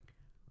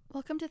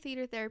Welcome to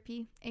Theater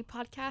Therapy, a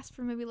podcast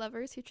for movie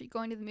lovers who treat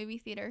going to the movie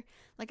theater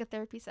like a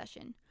therapy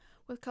session.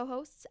 With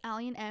co-hosts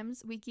Allie and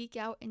Ems, we geek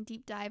out and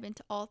deep dive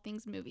into all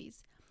things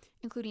movies,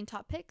 including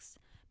top picks,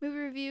 movie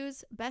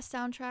reviews, best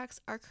soundtracks,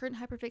 our current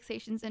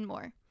hyperfixations, and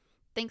more.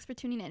 Thanks for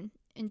tuning in.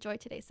 Enjoy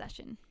today's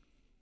session.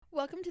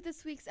 Welcome to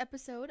this week's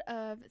episode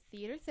of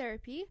Theater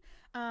Therapy.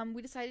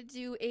 We decided to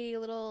do a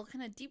little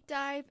kind of deep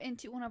dive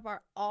into one of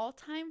our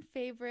all-time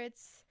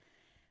favorites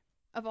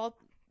of all...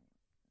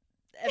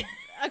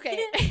 Okay.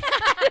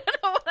 I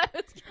don't know what I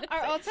was gonna Our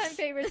say. all-time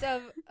favorites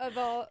of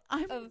all.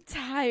 I'm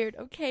tired,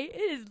 okay? It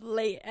is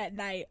late at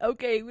night,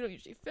 okay? We don't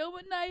usually film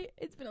at night.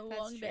 It's been a That's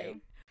long day.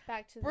 true.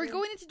 Back to We're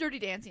going into Dirty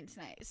Dancing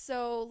tonight,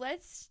 so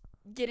let's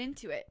get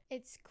into it.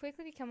 It's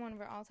quickly become one of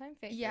our all-time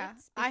favorites.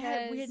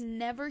 Yeah, we had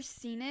never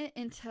seen it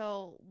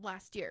until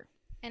last year.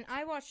 And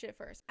I watched it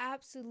first.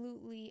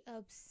 Absolutely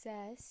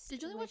obsessed.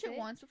 Did you only watch with it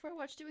once before I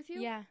watched it with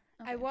you? Yeah.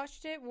 Okay. I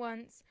watched it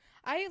once.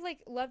 I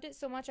loved it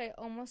so much I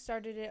almost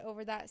started it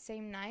over that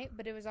same night,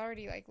 but it was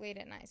already late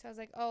at night. So I was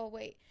like, "Oh,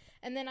 wait."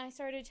 And then I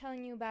started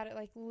telling you about it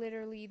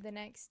literally the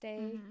next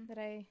day that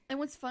I And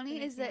what's funny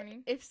the is next that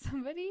morning. if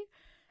somebody,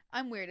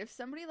 I'm weird, if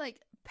somebody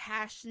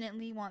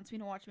passionately wants me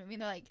to watch a movie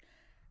and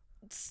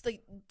they're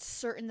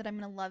certain that I'm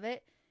gonna love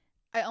it,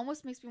 it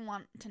almost makes me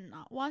want to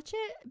not watch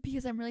it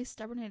because I'm really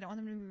stubborn and I don't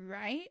want them to be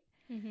right.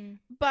 Mhm.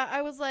 But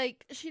I was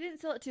like, she didn't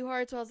sell it too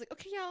hard, so I was like,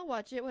 okay, yeah, I'll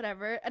watch it,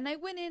 whatever. And I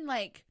went in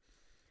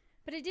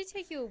But it did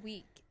take you a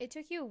week. It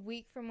took you a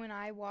week from when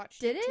I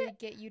watched Did to it?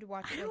 get you to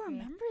watch I it don't with me.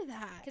 remember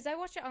that. Because I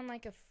watched it on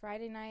a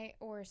Friday night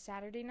or a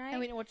Saturday night. And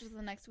we didn't watch it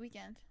the next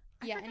weekend.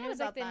 Yeah, and it was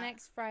about the that.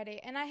 next Friday.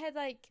 And I had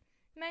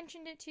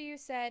mentioned it to you,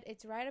 said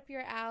it's right up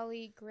your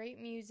alley, great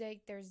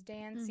music, there's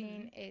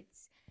dancing,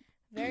 it's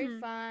very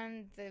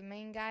fun, the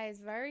main guy is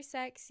very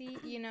sexy,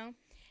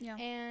 Yeah.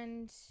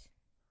 And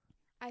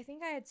I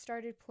think I had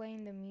started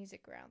playing the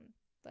music around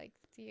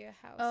the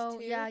house Oh,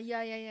 too. yeah,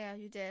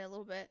 you did a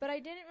little bit. But I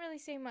didn't really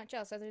say much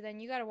else other than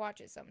you gotta watch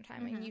it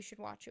sometime and you should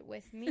watch it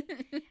with me.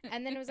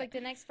 And then it was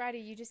the next Friday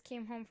you just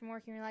came home from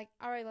work and you're like,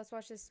 all right, let's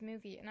watch this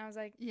movie. And I was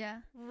like, Yeah.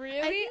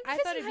 really? I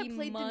thought you it'd had be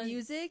played months. the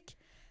music.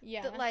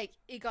 Yeah. That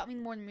it got me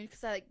more in the mood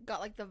because I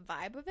got the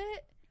vibe of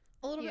it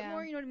a little bit Yeah.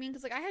 more. You know what I mean?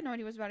 Because I had no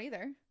idea what it was about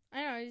either.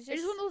 I know, it's It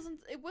just just wasn't.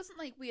 It wasn't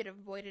like we had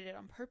avoided it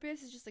on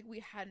purpose. It's just we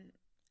hadn't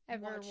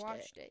ever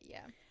watched it.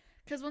 Yeah.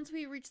 Because once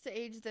we reached the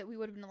age that we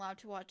would have been allowed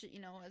to watch it,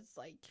 as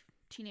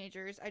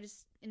teenagers,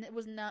 and it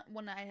was not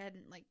one I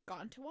hadn't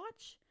gotten to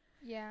watch.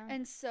 Yeah.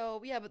 And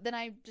so but then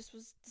I just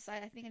was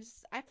decided.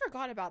 I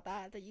forgot about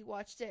that you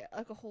watched it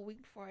a whole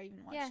week before I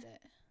even watched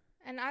it.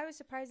 And I was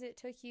surprised it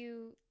took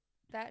you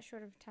that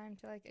short of time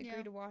to agree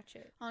Yeah. to watch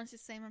it. Honestly,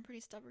 same. I'm pretty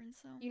stubborn,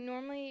 so You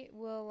normally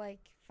will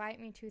fight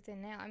me tooth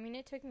and nail. I mean,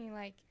 it took me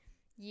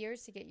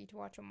years to get you to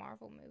watch a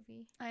Marvel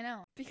movie. I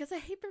know because I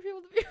hate for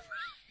people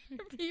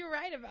to be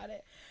right about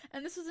it.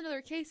 And this was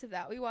another case of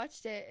that. We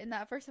watched it, and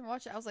that first time I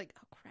watched it, I was like,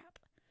 "Oh crap,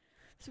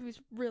 this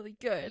movie's really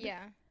good."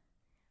 Yeah.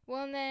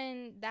 Well, and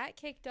then that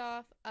kicked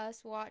off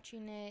us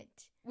watching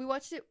it We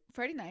watched it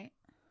Friday night,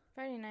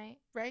 Friday night.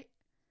 right?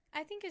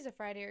 I think it was a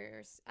Friday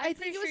I I'm think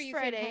pretty it sure was you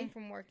Friday. came home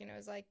from work and it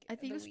was I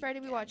think it was Friday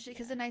we watched it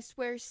because then I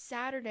swear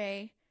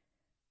Saturday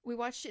we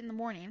watched it in the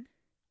morning.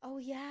 Oh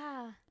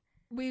yeah.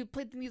 We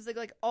played the music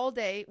all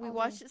day. We All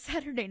watched day. it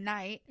Saturday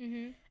night,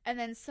 Mhm. and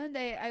then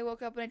Sunday I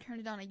woke up and I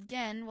turned it on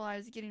again while I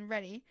was getting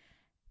ready,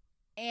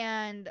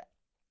 and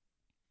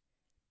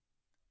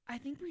I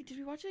think did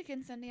we watch it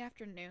again Sunday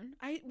afternoon?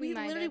 We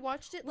might literally have.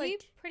 watched it We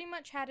pretty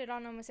much had it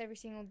on almost every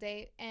single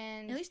day,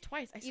 and at least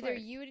twice. I either swear.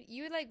 you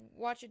would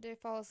watch it to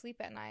fall asleep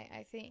at night,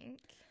 I think.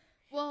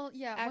 Well,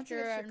 yeah. once we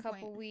After got a certain couple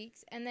point.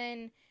 weeks, and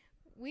then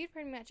we'd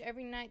pretty much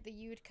every night that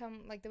you would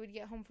come, that we'd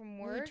get home from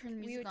We would work, turn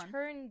the we music would on.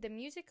 turn the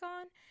music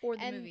on or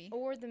the movie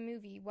or the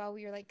movie while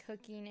we were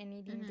cooking and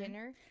eating Mhm.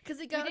 dinner. because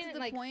it We got to didn't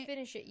the point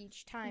finish it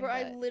each time. where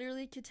I but-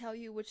 literally could tell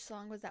you which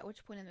song was at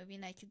which point in the movie,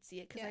 and I could see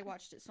it because I Yeah.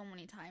 watched it so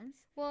many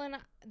times. well, and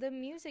the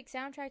music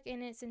soundtrack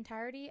in its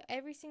entirety,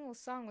 every single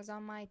song was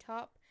on my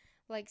top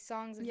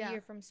songs of Yeah. the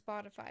year from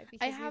Spotify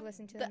because I have we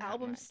listened to the them that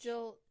album much.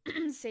 still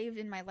saved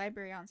in my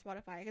library on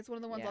Spotify. It's one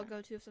of the ones Yeah. I'll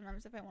go to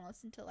sometimes if I want to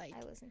listen to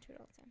I listen to it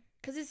all the time.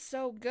 because it's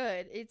so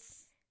good.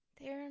 It's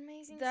They're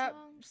amazing that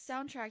songs.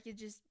 soundtrack is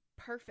just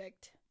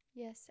perfect.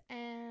 Yes,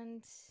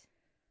 and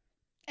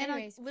And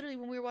anyways, literally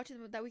when we were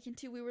watching that weekend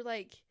too, we were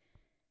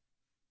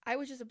I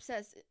was just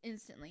obsessed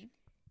instantly.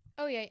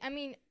 oh yeah, I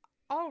mean,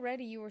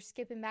 already you were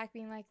skipping back,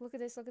 being like, "Look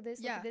at this, look at this,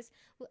 look Yeah. at this,"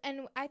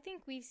 and I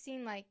think we've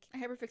seen I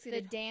hyperfixated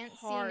the dance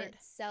hard. scene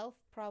itself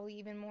probably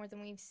even more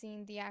than we've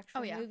seen the actual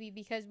Oh, yeah. movie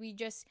because we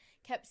just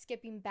kept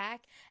skipping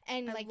back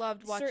and I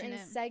loved watching certain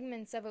it.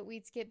 segments of it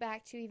we'd skip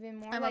back to even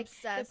more. I'm the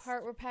obsessed.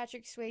 part where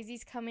Patrick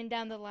Swayze's coming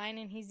down the line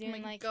and he's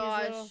doing my his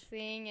little gosh.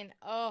 thing and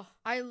oh.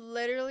 I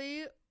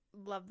literally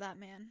love that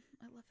man.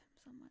 I love him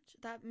so much.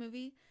 That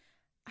movie,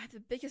 I have the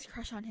biggest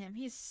crush on him.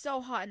 He's so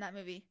hot in that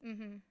movie.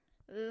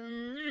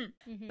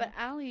 Mm-hmm. But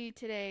Allie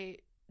today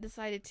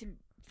decided to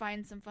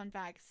find some fun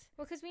facts.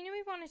 Well, because we knew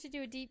we wanted to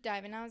do a deep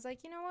dive, and I was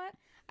like, you know what?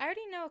 I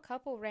already know a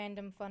couple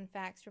random fun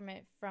facts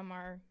from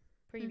our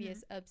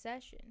previous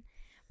obsession.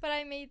 But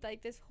I made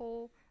like this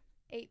whole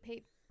 8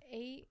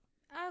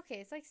 okay,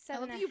 it's like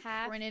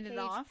 7.5 printed page it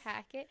off.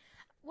 packet.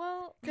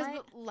 Well, Because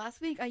last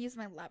week I used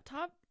my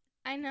laptop.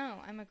 I know,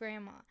 I'm a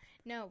grandma.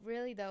 No,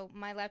 really though,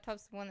 my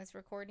laptop's the one that's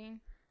recording.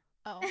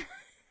 Oh.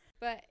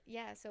 But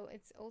yeah, so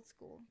it's old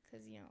school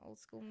because, you know, old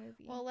school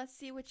movie. Well, let's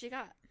see what you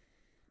got.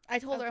 I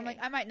told her, I'm like,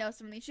 I might know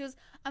some of these. She goes,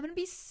 I'm going to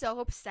be so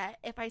upset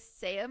if I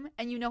say them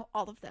and you know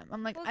all of them.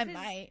 I'm like, I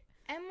might.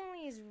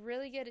 Emily is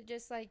really good at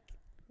just, like,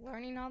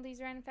 learning all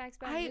these random facts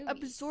about movies. I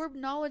absorb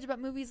knowledge about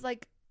movies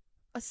like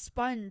a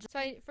sponge. So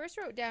I first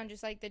wrote down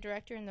just, like, the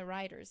director and the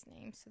writer's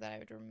names so that I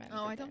would remember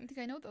I don't think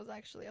I know those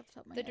actually off the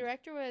top of my head. The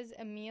director was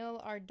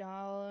Emile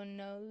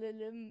Ardolino.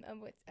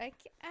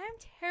 I'm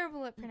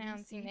terrible at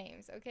pronouncing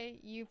names, okay?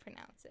 You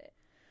pronounce it.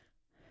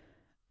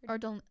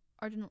 Ardolino,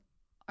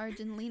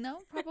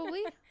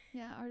 probably.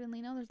 Yeah,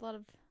 Ardolino. There's a lot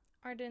of...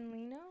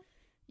 Ardolino?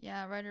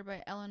 Yeah, writer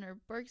by Eleanor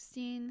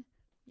Bergstein.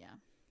 Yeah.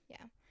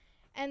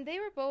 And they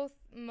were both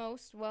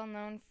most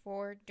well-known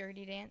for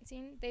Dirty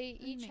Dancing. They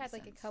each had,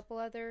 like, a couple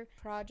other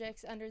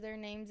projects under their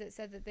names that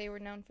said that they were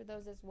known for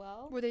those as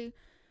well. Were they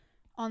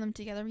on them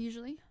together,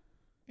 usually?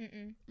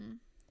 Mm-mm.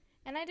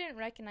 And I didn't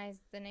recognize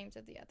the names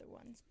of the other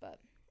ones, but...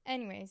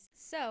 Anyways,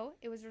 so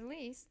it was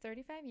released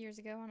 35 years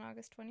ago on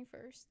August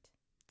 21st.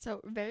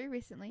 So, very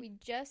recently. We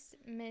just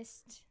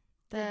missed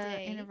the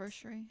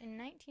anniversary. In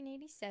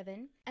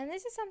 1987. And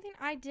this is something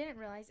I didn't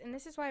realize, and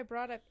this is why I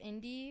brought up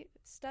indie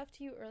stuff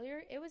to you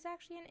earlier. It was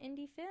actually an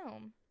indie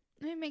film.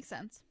 It makes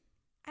sense.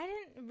 I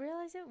didn't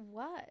realize it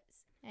was.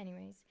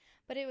 Anyways,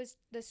 but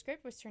the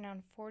script was turned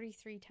down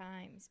 43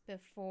 times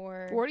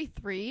before...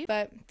 43?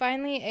 But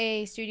finally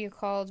a studio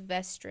called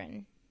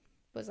Vestron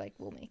was like,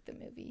 we'll make the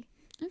movie.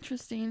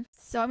 Interesting.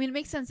 So, I mean, it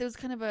makes sense. It was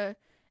kind of an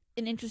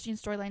interesting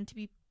storyline to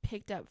be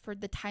picked up for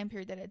the time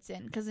period that it's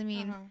in. Because, I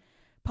mean,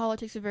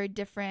 politics are very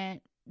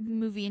different.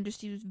 Movie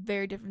industry was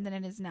very different than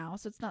it is now.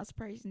 So, it's not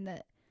surprising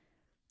that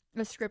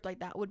a script like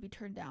that would be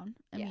turned down.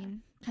 I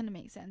mean, kind of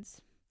makes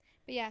sense.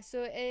 But, yeah,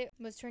 so it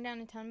was turned down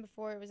a ton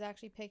before it was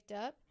actually picked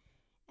up.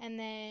 And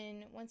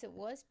then once it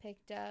was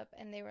picked up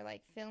and they were,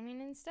 like, filming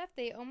and stuff,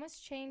 they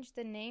almost changed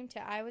the name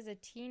to I Was a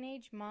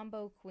Teenage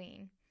Mambo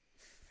Queen.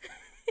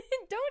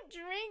 Don't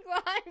drink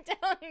while I'm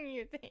telling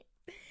you things.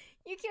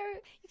 You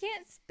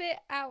can't spit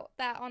out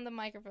that on the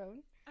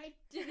microphone. I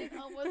didn't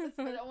almost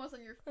spit almost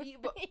on your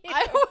feet, but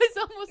I was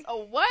almost a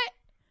what?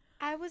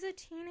 I was a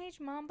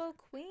teenage mambo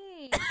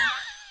queen.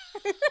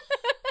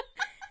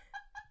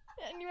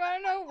 And you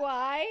want to know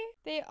why?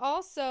 They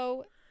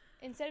also,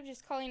 instead of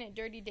just calling it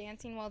Dirty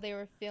Dancing while they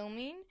were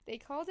filming, they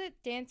called it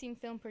Dancing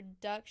Film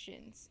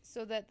Productions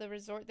so that the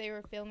resort they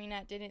were filming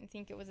at didn't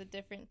think it was a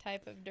different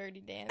type of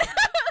dirty dance.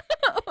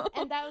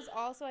 And that was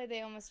also why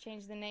they almost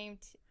changed the name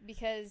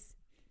because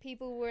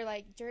people were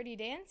like, Dirty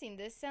Dancing,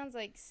 this sounds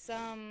like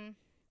some,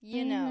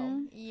 you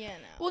know.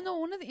 Well, no,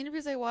 one of the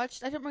interviews I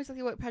watched, I don't remember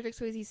exactly what Patrick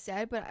Swayze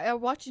said, but I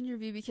watched an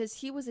interview because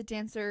he was a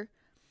dancer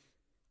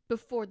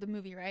before the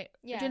movie, right?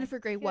 Yeah. Jennifer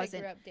Grey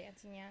wasn't. Grew up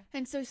dancing, yeah.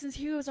 And so since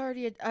he was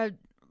already a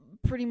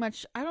pretty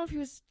much, I don't know if he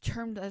was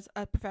termed as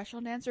a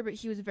professional dancer, but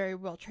he was a very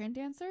well-trained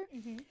dancer.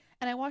 Mm-hmm.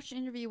 And I watched an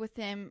interview with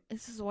him,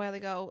 this is a while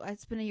ago,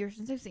 it's been a year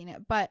since I've seen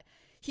it, but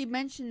he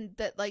mentioned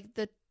that, like,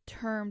 the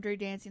term dirty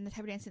dancing, the type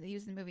of dancing they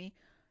used in the movie,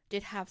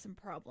 did have some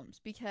problems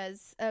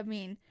because, I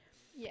mean...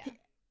 Yeah.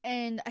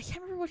 And I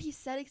can't remember what he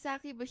said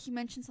exactly, but he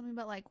mentioned something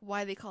about, like,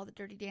 why they called it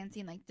dirty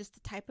dancing, like, just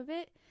the type of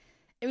it.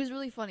 It was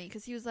really funny,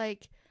 because he was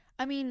like,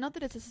 I mean, not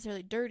that it's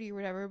necessarily dirty or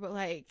whatever, but,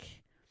 like,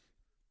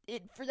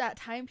 it for that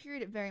time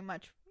period, it very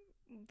much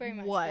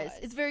was.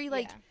 It's very,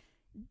 like,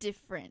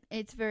 different.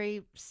 It's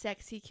very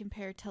sexy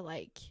compared to,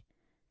 like...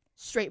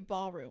 straight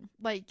ballroom.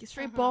 Like,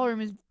 straight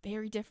ballroom is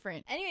very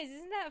different. Anyways,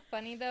 isn't that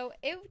funny, though?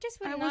 It just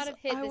would not have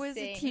hit the same. I was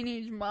a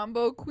teenage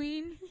mambo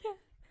queen.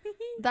 Yeah.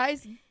 That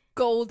is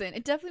golden.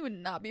 It definitely would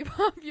not be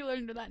popular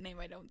under that name,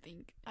 I don't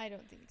think. I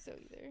don't think so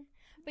either.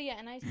 But yeah,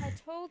 and I had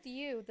told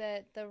you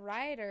that the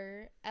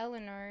writer,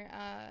 Eleanor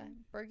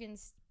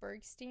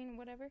Bergstein,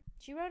 whatever,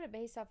 she wrote it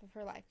based off of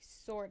her life,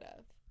 sort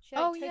of. She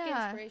took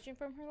inspiration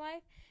from her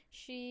life.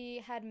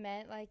 She had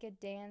met, like, a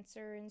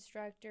dancer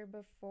instructor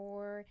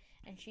before,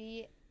 and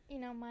she... you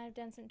know, might have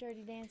done some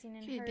dirty dancing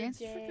in her dance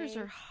day. instructors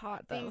are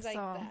hot, though. Things like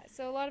that.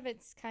 So a lot of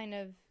it's kind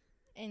of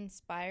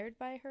inspired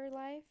by her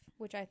life,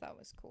 which I thought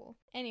was cool.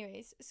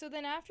 Anyways, so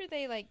then after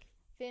they, like,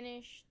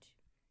 finished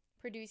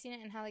producing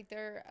it and had, like,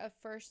 their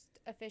first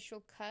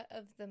official cut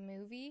of the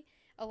movie,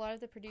 a lot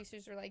of the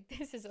producers were like,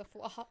 this is a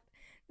flop.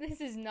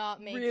 This is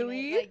not making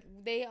it. Like,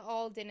 they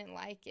all didn't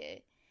like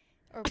it.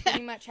 Or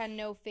pretty much had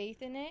no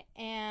faith in it.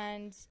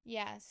 And,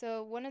 yeah,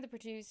 so one of the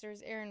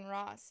producers, Aaron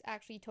Ross,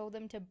 actually told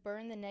them to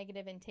burn the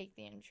negative and take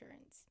the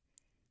insurance.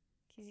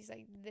 Because he's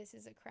like, this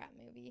is a crap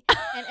movie.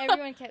 And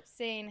everyone kept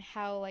saying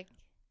how, like,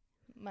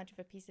 much of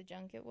a piece of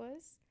junk it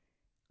was.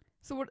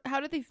 So how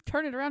did they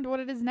turn it around to what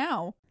it is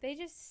now? They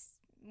just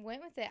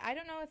went with it. I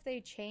don't know if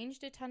they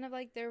changed a ton of,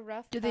 like, their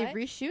rough cut. Did they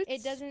reshoot?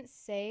 It doesn't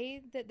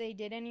say that they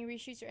did any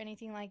reshoots or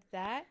anything like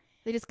that.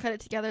 They just cut it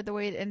together the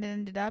way it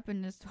ended up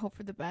and just hope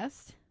for the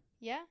best?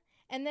 Yeah,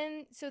 And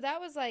then, so that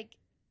was like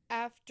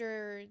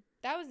after,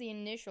 that was the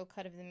initial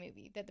cut of the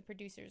movie that the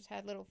producers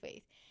had little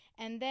faith.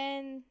 And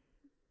then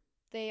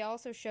they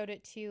also showed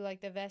it to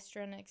like the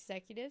Vestron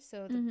executives,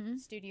 so the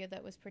studio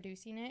that was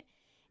producing it,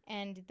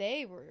 and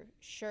they were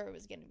sure it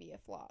was going to be a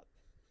flop.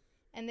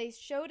 And they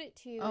showed it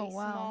to a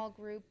small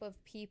group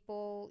of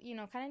people, you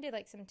know, kind of did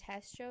like some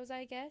test shows,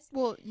 I guess.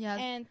 Well, yeah.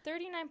 And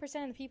 39%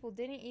 of the people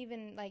didn't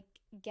even like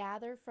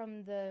gather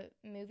from the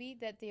movie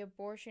that the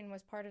abortion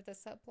was part of the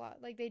subplot.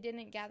 Like, they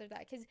didn't gather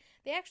that because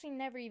they actually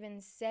never even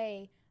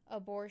say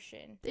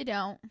abortion. They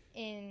don't.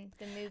 In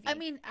the movie. I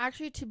mean,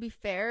 actually, to be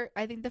fair,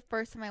 I think the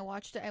first time I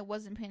watched it, I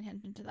wasn't paying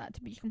attention to that,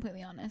 to be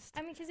completely honest.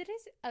 I mean, because it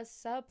is a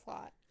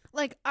subplot.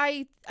 Like,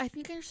 I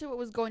think I understood what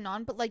was going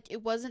on, but, like,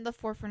 it wasn't the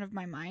forefront of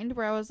my mind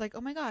where I was like,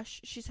 oh my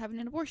gosh, she's having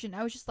an abortion.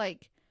 I was just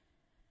like,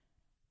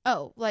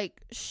 oh,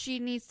 like, she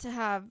needs to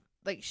have,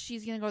 like,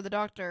 she's gonna go to the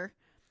doctor.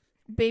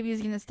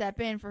 Baby's gonna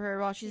step in for her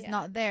while she's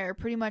not there.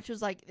 Pretty much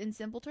was, like, in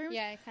simple terms.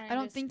 Yeah, kind of. I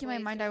don't think in my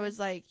mind I was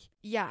like,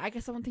 yeah, I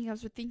guess I don't think I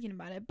was thinking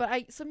about it. But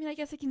I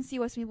guess I can see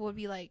why some people would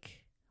be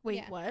like,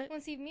 wait, what?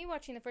 Well, see, me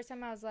watching the first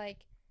time, I was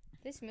like,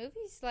 this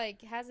movie's,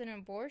 like, has an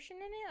abortion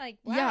in it? Like,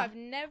 wow, I've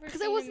never seen a movie.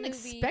 Because I wasn't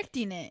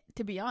expecting it,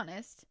 to be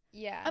honest.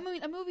 Yeah. I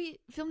mean, a movie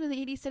filmed in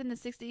the 80s, set in the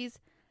 60s,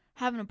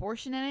 have an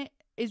abortion in it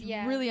is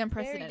really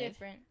unprecedented. Very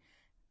different.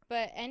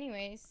 But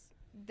anyways,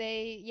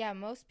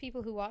 most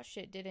people who watched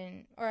it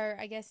didn't, or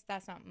I guess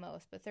that's not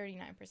most, but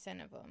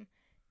 39% of them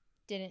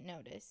didn't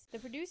notice. The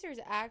producers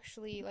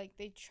actually, like,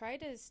 they tried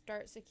to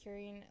start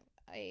securing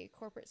a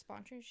corporate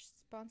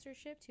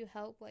sponsorship to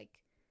help,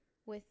 like,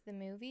 with the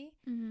movie,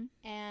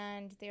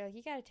 and they're like,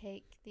 you gotta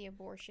take the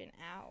abortion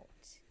out.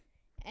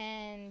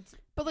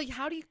 But like,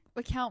 how do you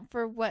account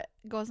for what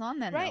goes on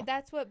then? Right, though?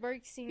 that's what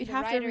Bergstein, you'd the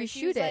have writer, to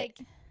reshoot it. Like,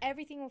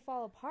 everything will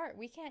fall apart.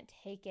 We can't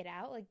take it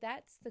out. Like,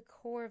 that's the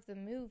core of the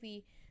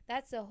movie.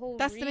 That's the whole.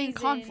 That's the main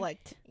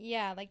conflict.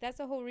 Yeah, like, that's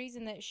the whole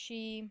reason that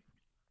she,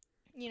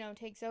 you know,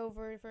 takes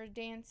over for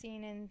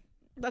dancing, and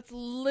that's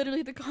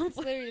literally the conflict.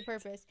 That's literally the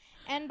purpose.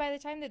 And by the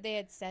time that they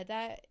had said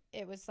that,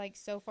 it was like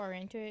so far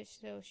into it,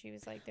 so she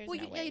was like, "There's no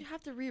way." Yeah, you'd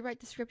have to rewrite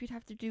the script. You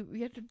have to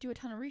do a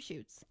ton of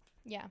reshoots.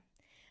 Yeah,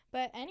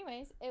 but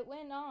anyways, it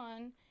went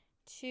on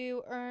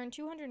to earn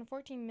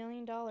 $214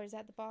 million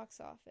at the box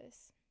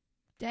office.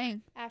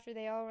 Dang! After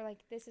they all were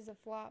like, "This is a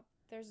flop.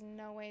 There's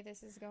no way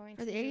this is going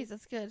for the 80s."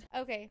 That's good.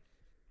 Okay.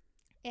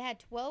 It had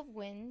 12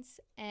 wins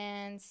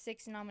and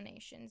 6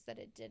 nominations that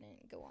it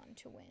didn't go on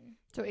to win.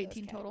 So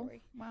 18 total?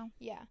 Wow.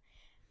 Yeah.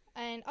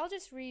 And I'll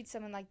just read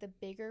some of, like, the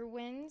bigger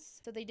wins.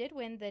 So they did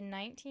win the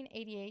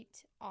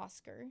 1988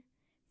 Oscar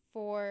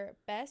for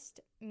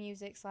Best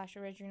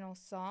Music/Original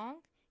Song.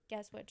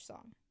 Guess which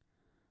song?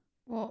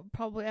 Well,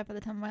 probably Up at the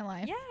Time of My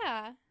Life.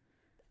 Yeah.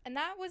 And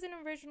that was an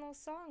original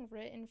song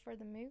written for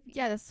the movie.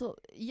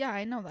 Yeah,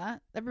 I know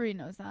that. Everybody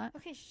knows that.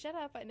 Okay, shut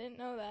up. I didn't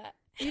know that.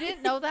 You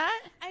didn't know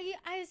that?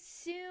 I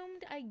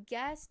assumed, I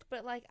guessed,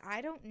 but, like,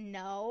 I don't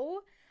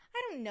know.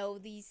 I don't know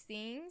these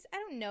things. I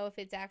don't know if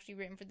it's actually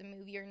written for the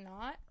movie or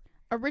not.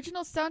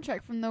 Original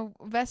soundtrack from the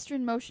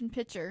Western Motion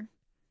Picture.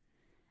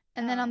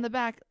 And then on the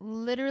back,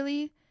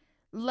 literally,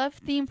 Love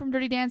Theme from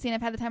Dirty Dancing,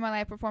 I've Had the Time of My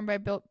Life, performed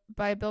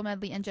by Bill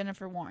Medley and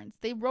Jennifer Warnes.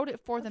 They wrote it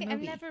for the movie.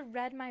 I've never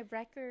read my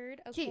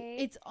record, okay?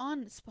 It's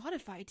on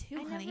Spotify, too,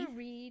 honey. I never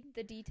read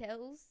the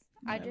details.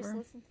 Whatever. I just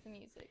listen to the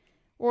music.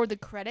 Or the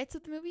credits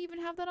of the movie even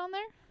have that on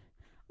there.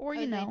 Or,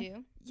 you know. They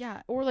do?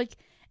 Yeah. Or, like,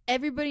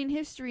 everybody in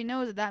history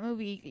knows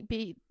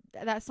that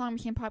that song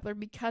became popular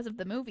because of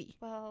the movie.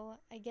 Well,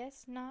 I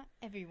guess not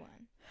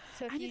everyone.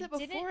 So if I knew that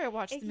before I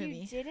watched the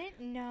movie. If you didn't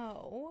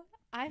know,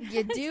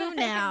 you do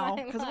now,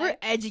 because we're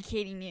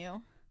educating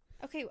you.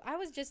 Okay, I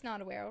was just not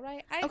aware,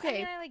 right? I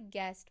mean, I like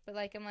guessed, but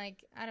like I'm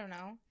like, I don't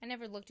know. I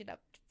never looked it up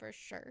for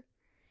sure.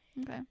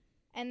 Okay.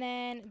 And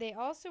then they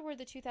also were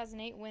the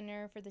 2008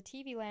 winner for the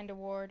TV Land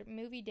Award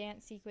movie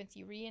dance sequence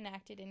you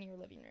reenacted in your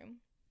living room.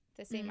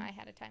 The same I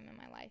Had a Time in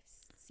My Life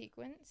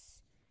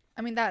sequence.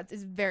 I mean, that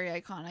is very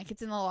iconic.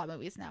 It's in a lot of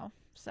movies now,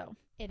 so.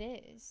 It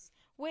is.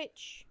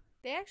 Which,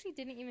 they actually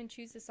didn't even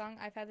choose the song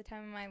I've Had the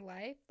Time of My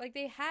Life. Like,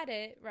 they had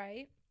it,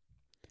 right?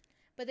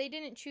 But they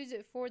didn't choose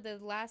it for the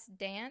last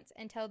dance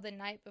until the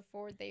night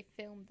before they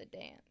filmed the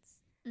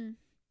dance.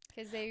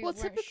 Because they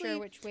weren't sure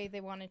which way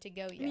they wanted to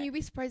go yet. I mean, you'd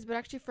be surprised, but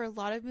actually for a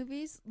lot of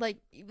movies, like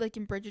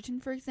in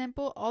Bridgerton, for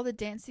example, all the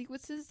dance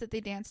sequences that they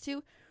dance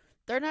to,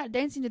 they're not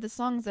dancing to the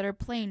songs that are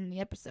playing in the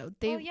episode.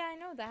 Oh, yeah, I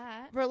know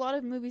that. For a lot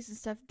of movies and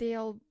stuff,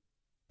 they'll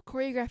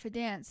choreograph a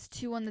dance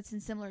to one that's in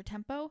similar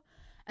tempo,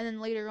 and then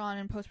later on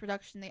in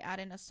post-production, they add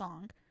in a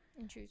song.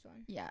 And choose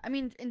one. Yeah, I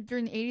mean,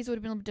 during the 80s, it would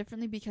have been a little bit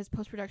differently because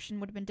post-production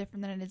would have been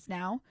different than it is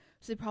now.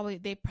 So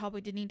they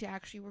probably did need to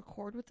actually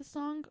record with the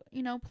song,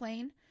 you know,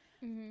 playing.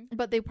 Mm-hmm.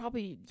 But they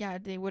probably,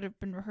 they would have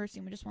been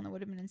rehearsing with just one that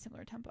would have been in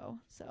similar tempo.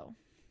 So,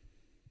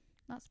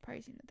 not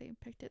surprising that they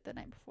picked it the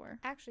night before.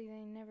 Actually,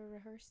 they never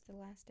rehearsed The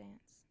Last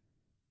Dance.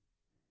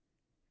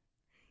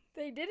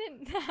 They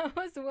didn't. That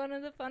was one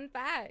of the fun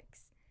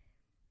facts.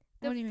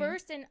 The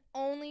first and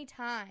only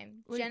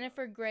time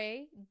Jennifer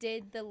Grey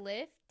did the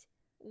lift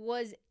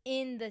was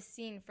in the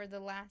scene for the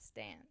last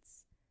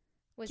dance.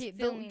 Was Okay,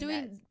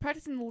 filming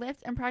practicing the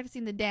lift and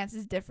practicing the dance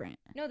is different.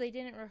 No, they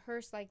didn't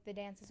rehearse like the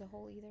dance as a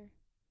whole either.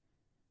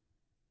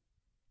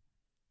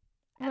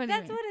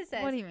 That's what it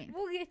says. What do you mean?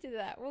 We'll get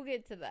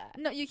to that.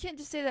 No, you can't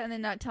just say that and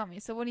then not tell me.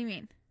 So what do you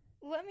mean?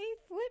 Let me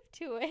flip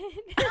to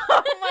it.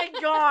 Oh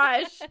my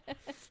gosh.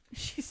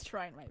 She's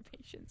trying my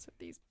patience with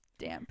these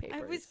damn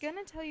papers. I was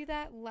gonna tell you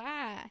that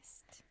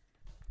last.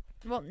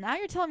 Well, now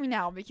you're telling me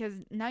now because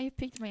now you've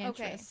piqued my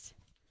interest.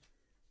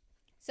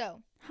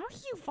 So, how do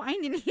you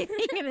find anything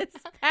in this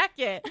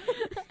packet?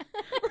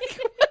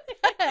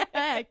 What the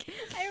heck?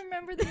 I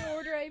remember the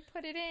order I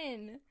put it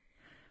in.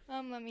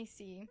 Let me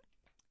see.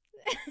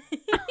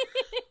 This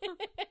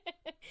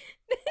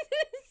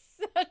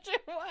is such a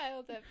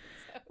wild episode.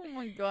 Oh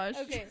my gosh.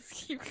 Okay, just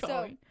keep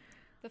going. So,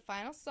 the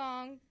final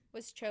song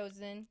was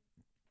chosen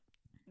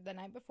the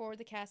night before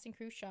the cast and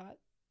crew shot.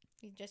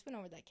 We just went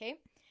over that, okay?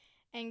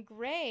 And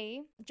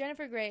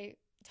Jennifer Grey,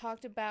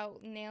 talked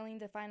about nailing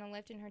the final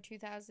lift in her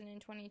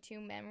 2022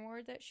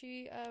 memoir that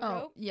she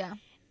wrote. Yeah.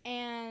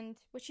 And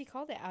what she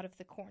called it, Out of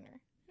the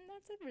Corner. And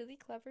that's a really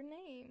clever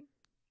name.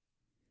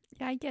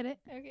 Yeah, I get it.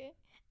 Okay.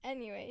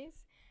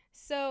 Anyways,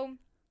 so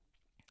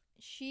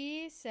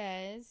she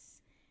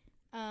says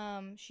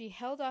she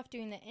held off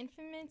doing the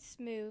infamous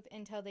move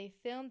until they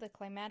filmed the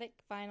climatic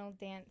final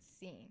dance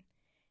scene.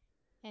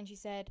 And she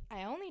said,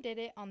 I only did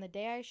it on the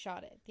day I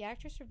shot it. The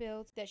actress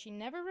revealed that she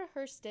never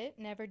rehearsed it,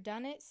 never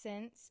done it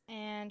since,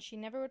 and she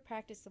never would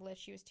practice the lift.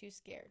 She was too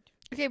scared.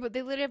 Okay, but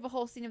they literally have a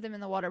whole scene of them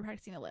in the water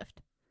practicing the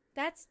lift.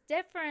 That's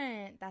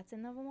different. That's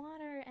in the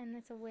water, and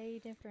it's a way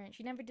different.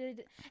 She never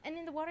did. And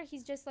in the water,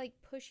 he's just, like,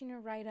 pushing her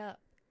right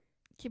up.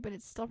 Okay, but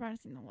it's still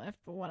practicing the lift,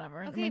 but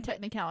whatever. Okay, I mean,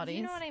 technicalities.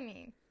 You know what I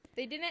mean?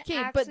 They didn't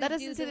actually but that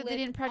doesn't say that they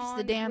didn't practice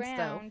the dance,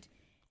 though.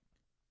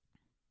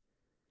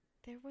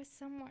 There was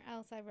somewhere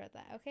else I read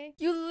that, okay?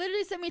 You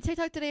literally sent me a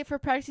TikTok today for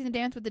practicing the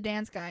dance with the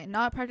dance guy.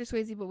 Not Practice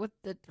Swayze, but with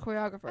the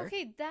choreographer.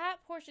 Okay, that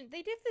portion.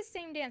 They did the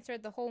same dance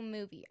throughout the whole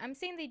movie. I'm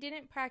saying they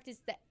didn't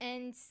practice the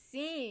end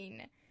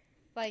scene.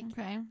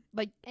 Okay.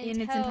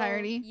 In its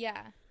entirety?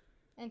 Yeah.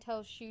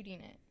 Until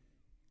shooting it.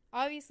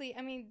 Obviously,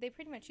 I mean, they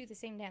pretty much do the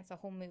same dance the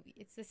whole movie.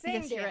 It's the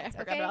same dance, I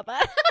forgot okay? about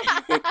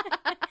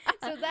that.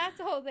 So that's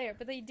all there.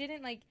 But they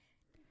didn't,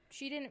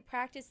 she didn't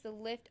practice the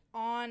lift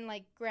on,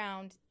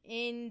 ground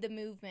in the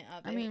movement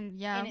of it. I mean,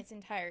 yeah. In its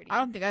entirety. I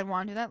don't think I'd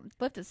want to. That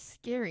lift is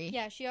scary.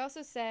 Yeah, she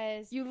also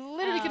says... You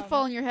literally could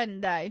fall on your head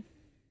and die.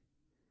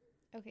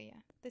 Okay, yeah.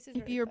 This is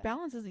if really your fun.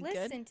 balance isn't good.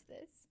 Listen to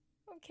this,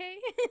 okay?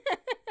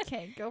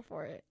 Okay, go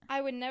for it.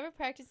 I would never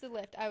practice the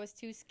lift. I was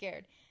too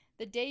scared.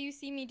 The day you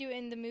see me do it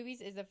in the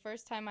movies is the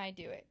first time I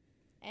do it.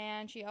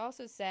 And she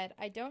also said,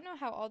 I don't know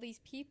how all these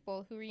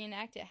people who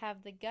reenact it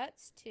have the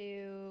guts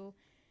to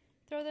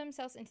throw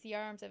themselves into the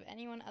arms of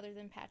anyone other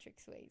than Patrick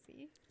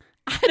Swayze.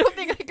 I don't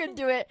think I could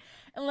do it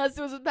unless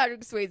it was with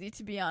Patrick Swayze,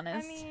 to be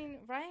honest. I mean,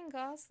 Ryan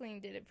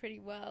Gosling did it pretty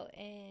well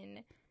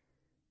in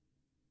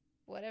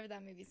whatever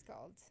that movie's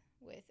called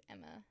with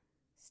Emma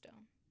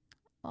Stone.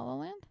 La La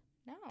Land?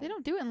 No. They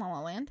don't do it in La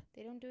La Land.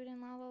 They don't do it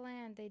in La La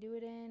Land. They do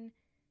it in...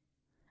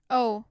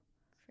 Oh.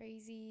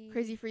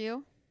 Crazy for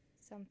You?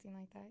 Something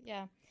like that.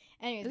 Yeah.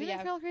 Anyways, Doesn't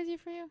it call Crazy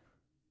for You?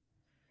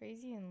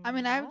 Crazy in Love? I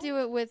mean, I do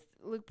it with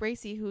Luke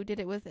Bracey, who did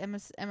it with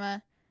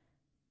Emma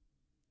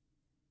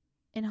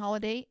in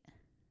Holiday.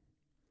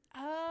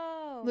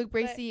 Oh. Luke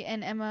Bracey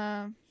and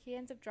Emma... He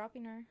ends up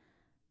dropping her.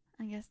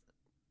 I guess.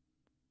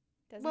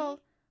 Doesn't he?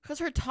 Because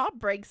her top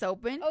breaks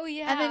open. Oh,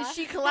 yeah. And then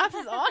she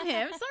collapses on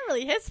him. It's not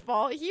really his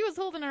fault. He was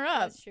holding her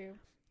up. That's true.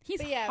 He's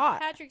but yeah,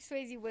 hot. Patrick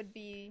Swayze would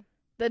be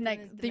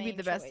They'd be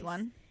the best choice.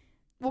 one.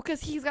 Well,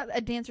 because he's got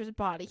a dancer's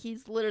body.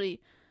 He's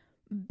literally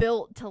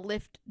built to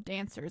lift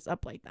dancers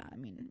up like that. I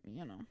mean,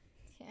 you know.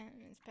 Yeah,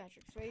 it's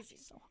Patrick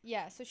Swayze.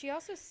 Yeah, so she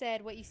also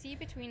said, what you see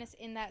between us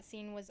in that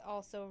scene was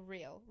also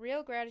real.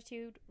 Real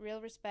gratitude, real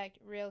respect,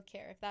 real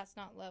care. If that's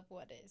not love,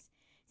 what is?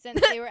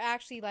 Since they were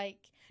actually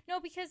no,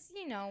 because,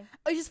 you know.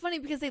 It's just funny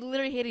because they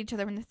literally hated each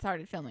other when they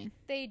started filming.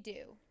 They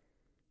do.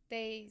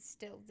 They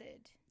still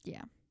did.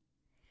 Yeah.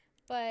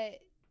 But,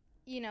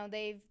 you know,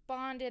 they've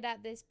bonded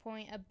at this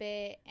point a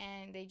bit,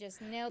 and they just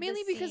nailed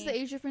Mainly the because scene. the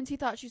age difference, he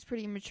thought she was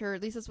pretty immature.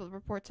 At least that's what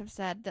reports have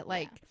said. That,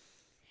 Yeah.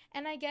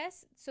 And I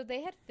guess, so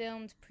they had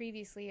filmed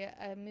previously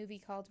a movie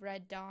called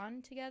Red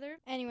Dawn together.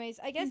 Anyways,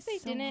 I guess they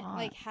didn't,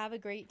 have a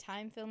great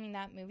time filming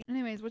that movie.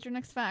 Anyways, what's your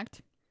next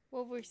fact?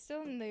 Well, we're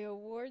still in the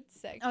awards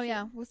section. Oh,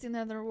 yeah. What's the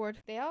other award?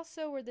 They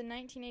also were the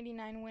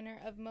 1989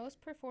 winner of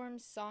Most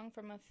Performed Song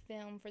from a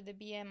Film for the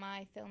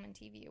BMI Film and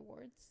TV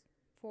Awards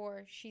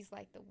for She's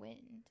Like the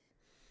Wind.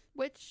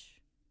 Which,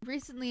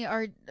 recently,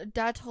 our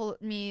dad told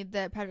me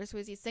that Patrick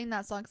Swayze sang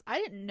that song because I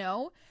didn't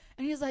know.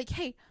 And he was like,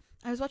 hey,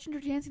 I was watching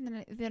her dancing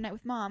the night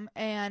with Mom,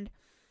 and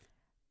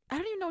I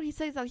don't even know what he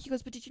says. He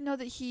goes, but did you know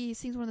that he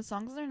sings one of the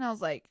songs there? And I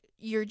was like,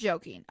 you're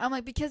joking. I'm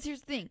like, because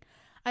here's the thing.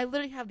 I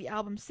literally have the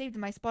album saved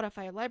in my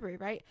Spotify library,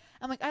 right?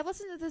 I'm like, I've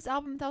listened to this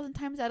album 1,000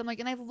 times, Adam.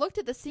 And I've looked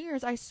at the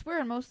singers, I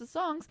swear, on most of the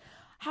songs.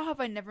 How have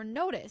I never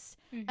noticed?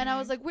 Mm-hmm. And I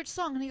was like, which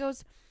song? And he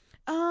goes,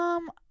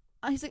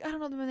 he's like, I don't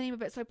know the name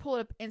of it. So I pull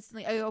it up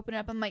instantly. I open it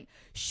up. I'm like,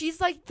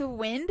 she's like the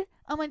wind.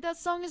 I'm like, that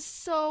song is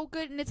so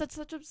good. And it's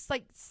such a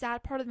like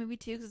sad part of the movie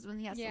too, because when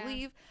he has to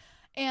leave.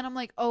 And I'm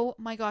like, oh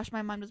my gosh,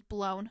 my mind was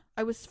blown.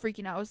 I was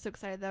freaking out. I was so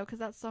excited though, because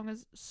that song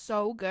is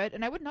so good.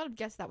 And I would not have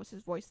guessed that was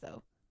his voice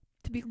though,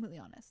 to be completely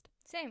honest.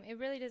 Same. It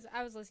really does.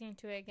 I was listening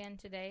to it again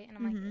today, and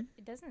I'm like,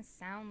 it doesn't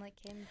sound like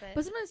him,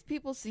 But sometimes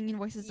people's singing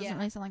voices doesn't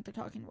really sound like their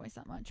talking voice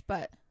that much,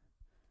 but.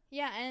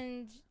 Yeah,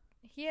 and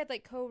he had,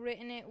 like,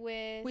 co-written it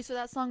with... Wait, so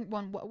that song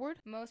won what award?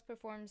 Most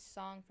performed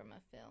song from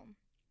a film.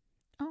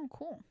 Oh,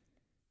 cool.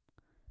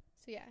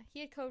 So, yeah,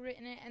 he had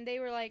co-written it, and they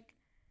were, like,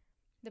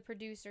 the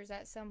producers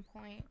at some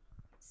point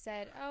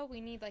said, oh,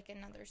 we need, like,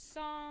 another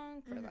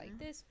song for, like,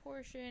 this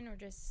portion or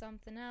just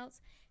something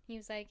else. He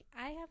was like,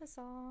 I have a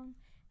song,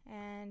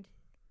 and...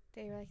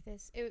 They were like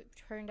this. It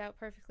turned out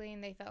perfectly,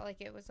 and they felt like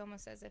it was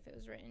almost as if it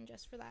was written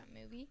just for that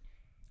movie.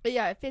 But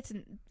yeah, it fits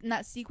in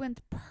that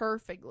sequence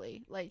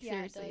perfectly. Like,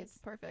 seriously, it's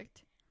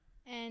perfect.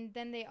 And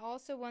then they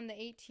also won the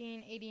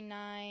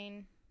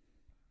 1889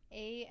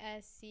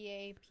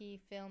 ASCAP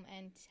Film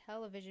and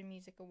Television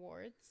Music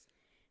Awards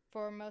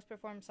for Most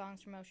Performed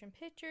Songs for Motion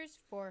Pictures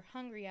for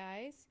Hungry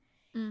Eyes.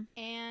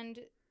 And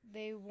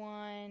they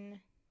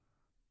won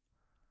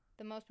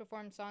the Most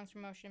Performed Songs for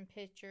Motion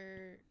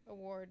Picture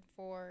Award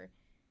for...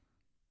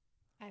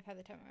 I've Had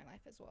the Time of My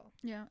Life as well.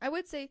 Yeah, I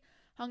would say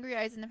Hungry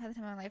Eyes and I've Had the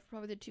Time of My Life are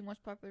probably the two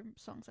most popular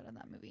songs out of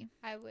that movie.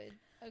 I would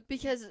agree.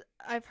 Because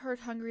I've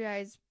heard Hungry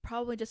Eyes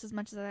probably just as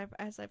much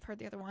as I've heard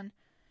the other one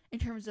in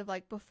terms of,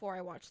 like, before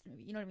I watched the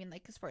movie. You know what I mean?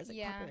 Like, as far as, like,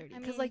 popularity.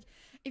 Because, like,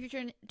 if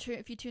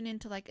you tune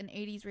into, like, an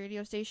 80s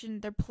radio station,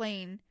 they're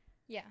playing...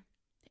 Yeah.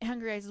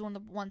 Hungry Eyes is one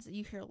of the ones that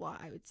you hear a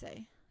lot, I would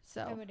say.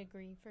 So I would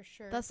agree, for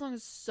sure. That song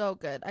is so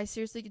good. I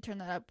seriously could turn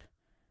that up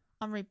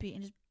on repeat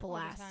and just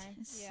blast.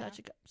 It's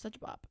such a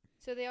bop.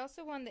 So they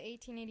also won the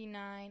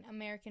 1889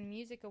 American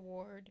Music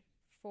Award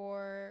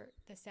for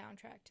the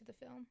soundtrack to the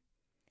film.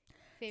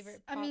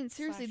 Favorite pop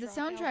seriously, the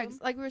soundtrack, album.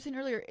 like we were saying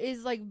earlier,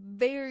 is, like,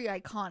 very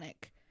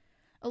iconic.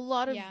 A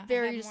lot of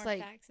very just,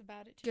 like,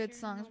 good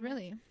songs,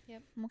 really.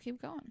 Yep. We'll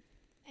keep going.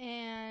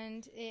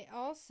 And it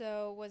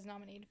also was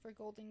nominated for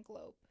Golden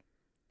Globe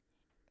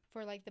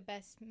for, like, the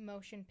best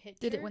motion picture.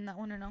 Did it win that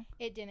one or no?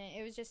 It didn't.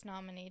 It was just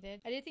nominated.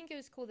 I did think it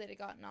was cool that it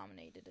got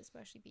nominated,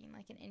 especially being,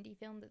 like, an indie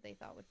film that they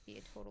thought would be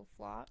a total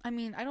flop. I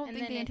mean, I don't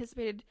think they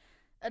anticipated...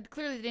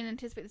 clearly, they didn't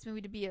anticipate this movie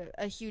to be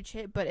a huge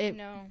hit, but it...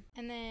 No.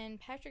 And then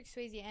Patrick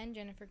Swayze and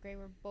Jennifer Grey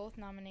were both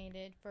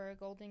nominated for a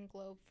Golden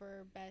Globe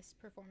for Best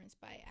Performance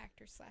by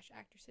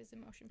Actors/Actresses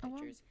in Motion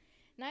Pictures. Wow.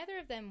 Neither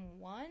of them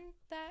won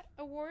that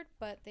award,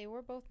 but they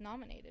were both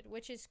nominated,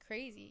 which is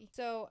crazy.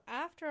 So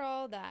after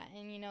all that,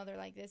 and, you know, they're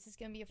like, this is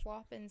going to be a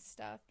flop and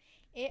stuff,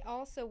 it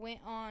also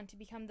went on to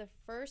become the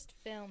first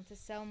film to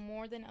sell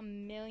more than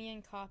 1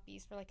 million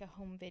copies for, like, a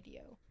home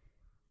video.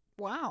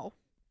 Wow.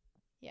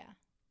 Yeah.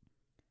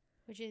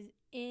 Which is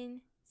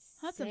insane.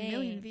 That's 1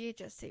 million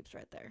VHS tapes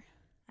right there.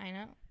 I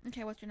know.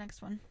 Okay, what's your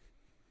next one?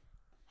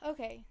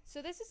 Okay,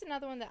 so this is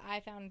another one that I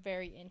found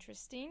very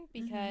interesting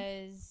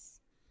because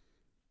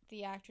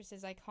the actress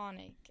is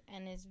iconic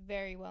and is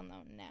very well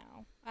known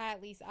now.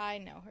 At least I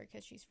know her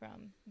because she's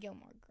from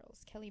Gilmore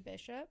Girls. Kelly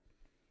Bishop.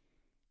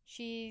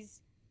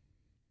 She's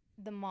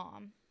the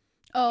mom.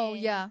 Oh,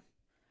 yeah.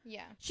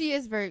 Yeah. She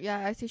is very,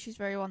 I see she's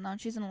very well known.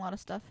 She's in a lot of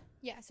stuff.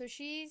 Yeah, so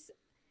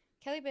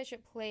Kelly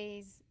Bishop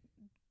plays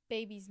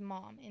Baby's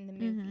mom in the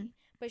movie,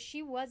 but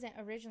she wasn't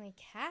originally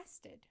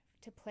casted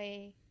to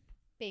play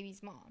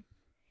Baby's mom.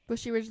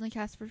 Was she originally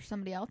cast for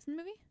somebody else in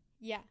the movie?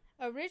 Yeah.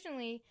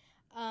 Originally,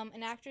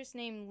 an actress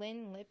named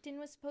Lynn Lipton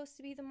was supposed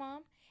to be the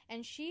mom,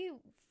 and she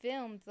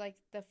filmed, like,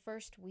 the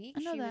first week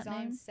she was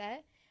on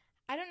set.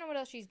 I don't know what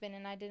else she's been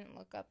in. I didn't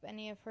look up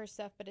any of her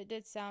stuff, but it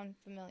did sound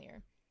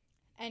familiar.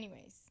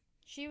 Anyways,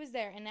 she was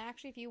there, and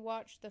actually, if you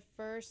watch the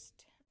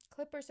first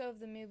clip or so of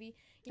the movie,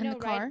 you know,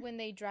 right when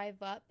they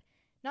drive up,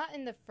 not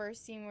in the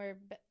first scene where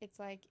it's,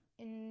 like,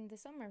 in the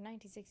summer of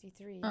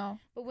 1963. Oh.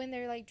 But when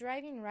they're, like,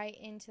 driving right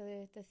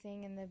into the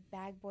thing and the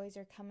bag boys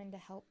are coming to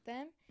help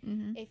them,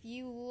 if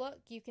you look,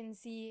 you can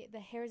see the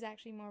hair is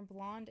actually more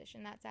blondish,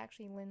 and that's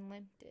actually Lynn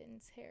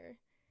Lipton's hair.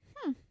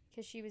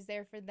 Because she was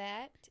there for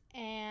that.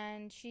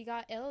 And she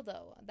got ill,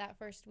 though, that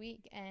first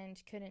week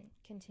and couldn't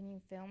continue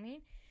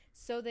filming.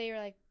 So they were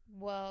like,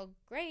 well,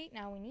 great,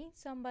 now we need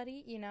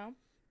somebody, you know.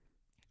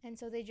 And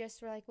so they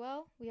just were like,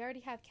 well, we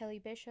already have Kelly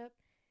Bishop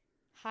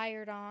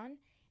hired on,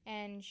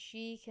 and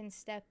she can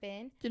step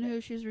in. Do you know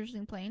who she was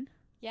originally playing?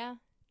 Yeah.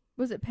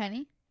 Was it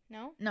Penny?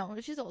 No. No,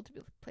 she's old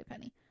to play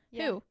Penny.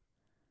 Yeah. Who?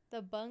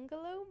 The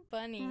Bungalow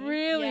Bunny.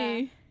 Really?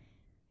 Yeah.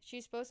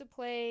 She's supposed to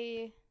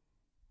play,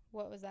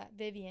 what was that?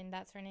 Vivian,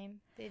 that's her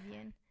name.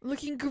 Vivian.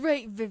 Looking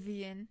great,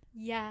 Vivian.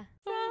 Yeah.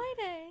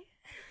 Friday.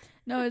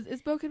 No,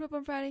 it's broken up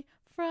on Friday.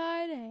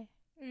 Friday.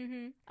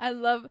 I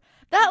love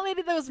that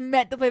lady that was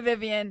meant to play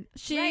Vivian.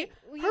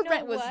 Her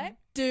rent was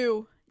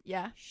due.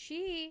 Yeah.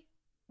 She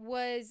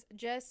was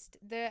just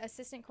the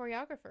assistant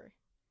choreographer.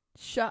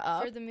 Shut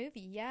up. For the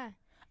movie, yeah.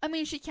 I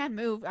mean, she can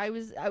move.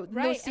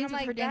 Those scenes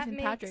with her dancing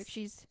Patrick,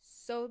 she's...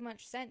 so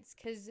much sense,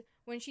 because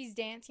when she's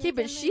dancing. Okay, with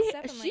but him she and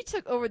stuff, I'm she like,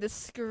 took over the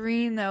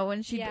screen though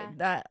when she Yeah. did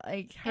that.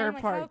 Like and her I'm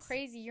like, parts. how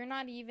crazy! You're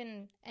not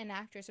even an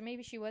actress, or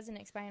maybe she was an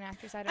aspiring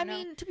actress. I don't know. I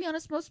mean, to be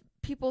honest, most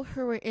people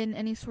who are in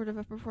any sort of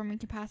a performing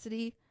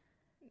capacity,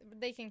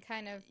 They can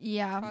kind of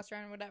yeah, toss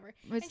around or whatever. it's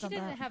And she not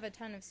doesn't that. have a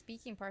ton of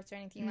speaking parts or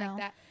anything No. like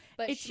that.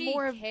 But It's she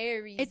more of-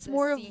 carries. it's the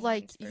more of, scenes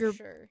like, for your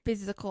sure.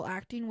 Physical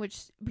acting,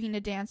 which being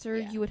a dancer,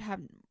 Yeah. you would have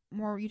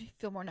more. You'd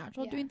feel more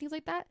natural Yeah. doing things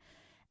like that.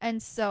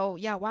 And so,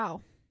 yeah,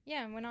 wow,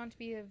 Yeah, and went on to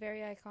be a very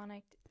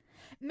iconic.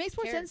 it makes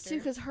more sense too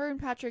Character. because her and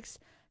Patrick's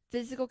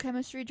physical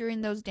chemistry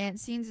during those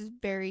dance scenes is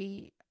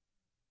pretty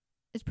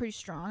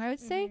strong, I would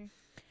say. Mhm.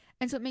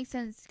 And so it makes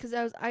sense because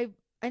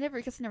I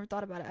never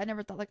thought about it. I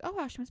never thought like, oh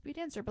wow, she must be a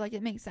dancer, but like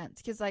it makes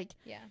sense because like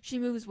Yeah. she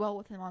moves well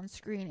with him on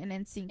screen and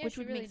in sync, Yeah, which she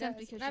would really make sense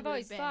does. because And I've she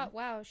always would've thought,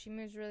 wow, she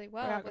moves really been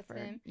well with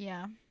choreographer. him.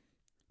 Yeah.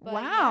 But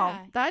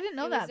Wow, yeah, I didn't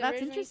know it that. was That's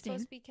originally interesting.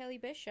 supposed to be Kelly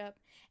Bishop,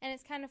 and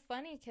it's kind of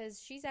funny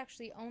because she's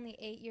actually only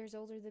 8 years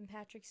older than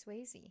Patrick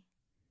Swayze.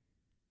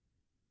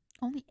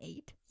 Only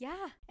 8.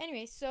 Yeah.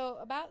 Anyway, so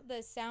about the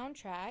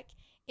soundtrack,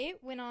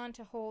 it went on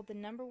to hold the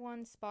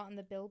 #1 spot on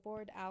the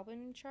Billboard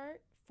album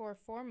chart for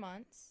 4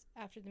 months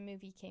after the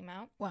movie came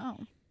out, Wow.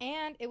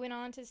 and it went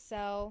on to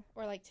sell,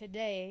 or like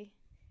today,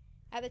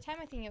 at the time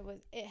I think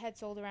it had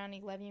sold around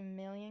 11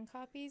 million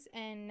copies,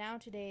 and now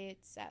today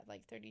it's at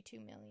like 32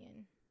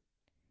 million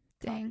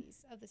Dang.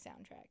 copies of the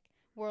soundtrack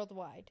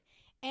worldwide,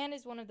 and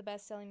is one of the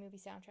best-selling movie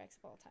soundtracks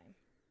of all time.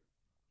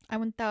 I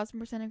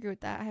 1000% agree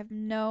with that. I have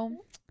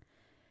no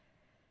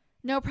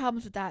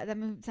problems with that. That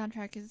movie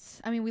soundtrack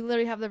is. I mean, we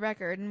literally have the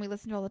record and we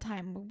listen to it all the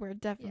time. We're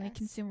definitely Yeah,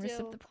 consumers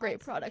still of the great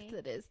product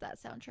constantly. that is that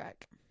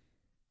soundtrack.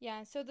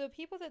 Yeah, so the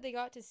people that they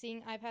got to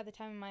sing I've Had the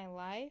Time of My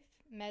Life,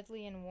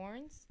 Medley and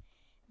Warnes,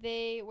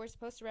 they were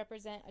supposed to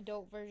represent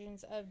adult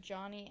versions of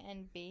Johnny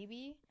and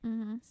Baby.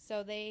 Mm-hmm.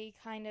 So they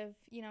kind of,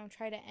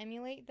 try to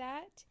emulate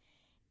that.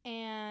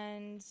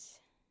 And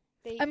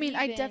they I mean,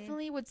 I even-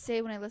 definitely would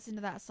say when I listen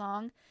to that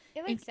song,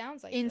 It like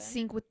sounds like in them.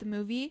 sync with the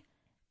movie,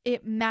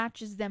 it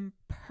matches them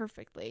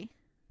perfectly.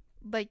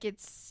 Like,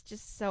 it's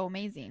just so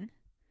amazing.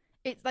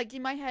 It's like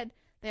in my head,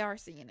 they are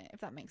singing it, if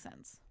that makes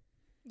sense.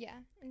 Yeah,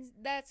 and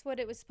that's what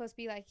it was supposed to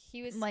be like.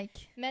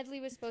 Medley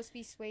was supposed to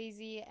be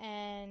Swayze,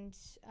 and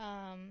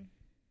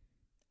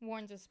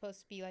Warnes was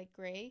supposed to be like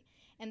Gray.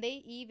 And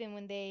they even,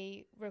 when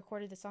they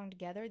recorded the song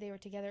together, they were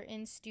together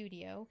in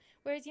studio.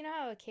 Whereas, you know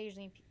how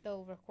occasionally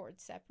they'll record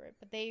separate,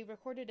 but they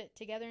recorded it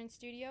together in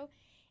studio,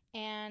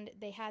 and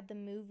they had the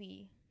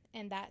movie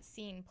and that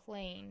scene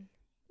playing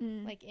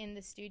like in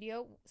the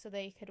studio so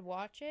they could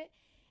watch it.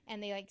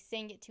 And they like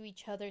sang it to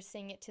each other,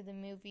 sang it to the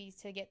movie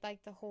to get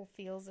like the whole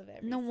feels of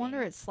everything. No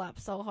wonder it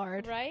slaps so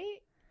hard. Right?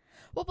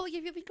 Well, but like,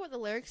 if you think about the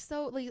lyrics,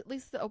 though, like at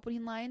least the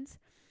opening lines,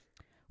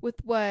 with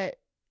what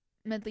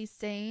Medley's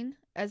saying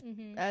as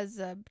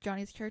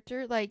Johnny's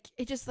character, like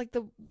it just like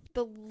the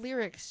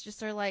lyrics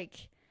just are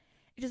like,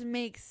 it just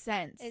makes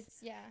sense.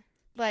 It's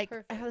like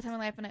perfect. I had the time of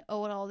my life and I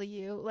owe it all to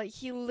you. Like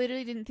he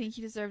literally didn't think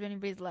he deserved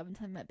anybody's love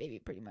until he met Baby,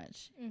 pretty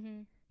much.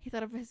 Mm-hmm. He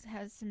thought of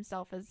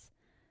himself as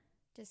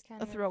just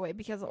kind a of throwaway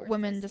because worthless,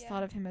 women just yeah.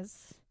 thought of him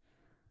as,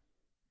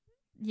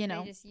 They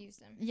just used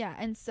him. yeah,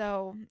 and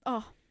so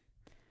I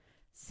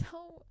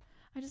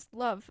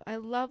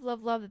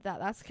love that.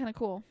 That's kind of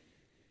cool.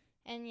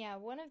 And yeah,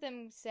 one of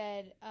them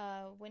said,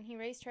 when he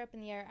raised her up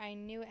in the air, I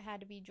knew it had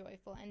to be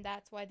joyful, and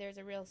that's why there's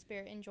a real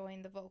spirit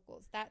enjoying the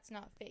vocals. That's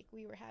not fake.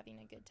 We were having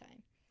a good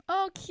time.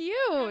 Oh, cute.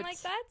 I'm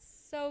like, that's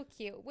so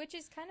cute, which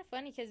is kind of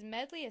funny because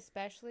Medley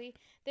especially,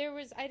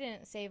 I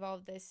didn't save all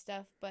of this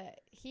stuff,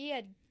 but he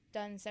had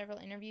done several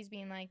interviews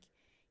being like,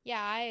 yeah,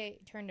 I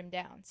turned him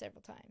down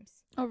several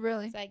times. Oh,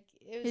 really? It's like,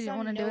 it He was didn't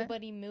wanna some do it?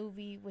 nobody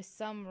movie with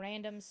some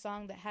random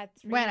song that had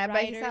 3 When I writers.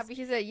 bet he's happy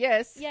he said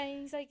yes. Yeah,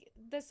 and he's like,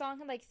 the song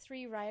had like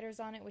 3 writers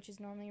on it, which is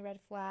normally a red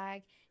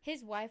flag.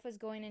 His wife was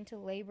going into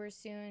labor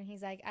soon.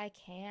 He's like, I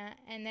can't.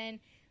 And then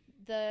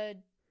the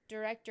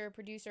director,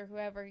 producer,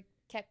 whoever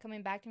kept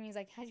coming back to me. He's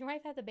like, has your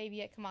wife had the baby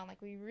yet? Come on,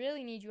 like, we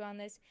really need you on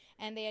this.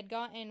 And they had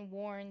gotten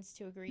Warnes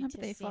to agree to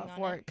They sing fought on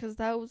for it. it because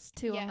that was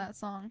 2 Yeah. on that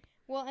song.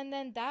 Well, and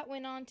then that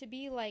went on to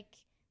be like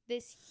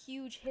this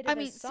huge hit of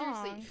a song.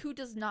 Seriously, who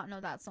does not know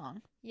that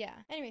song? Yeah.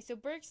 Anyway, so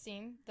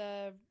Bergstein,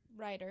 the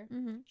writer,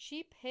 Mm-hmm.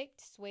 she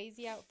picked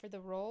Swayze out for the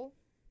role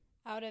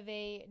out of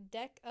a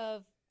deck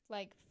of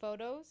like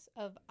photos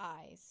of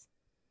eyes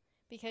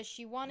because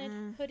she wanted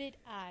hooded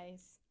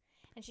eyes,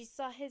 and she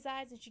saw his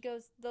eyes and she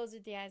goes, those are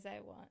the eyes I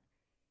want.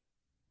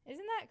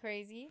 Isn't that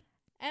crazy?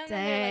 And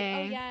then they're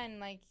like, oh yeah, and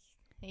like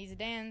he's a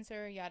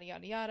dancer, yada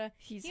yada yada.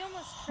 He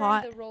almost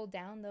hot. turned the role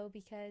down though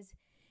because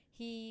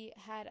he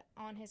had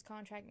on his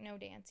contract no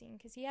dancing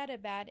because he had a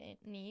bad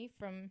knee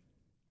from,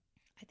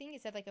 I think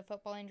it said like a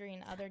football injury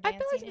and other I dancing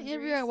feel like in the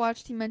interview I injuries.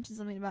 watched, he mentioned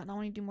something about not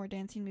wanting to do more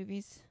dancing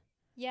movies.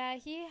 Yeah,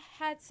 he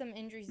had some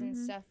injuries and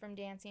stuff from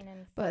dancing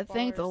and But football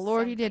thank the or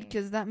Lord he did, something.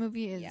 because that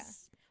movie is... Yeah.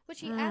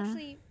 Which he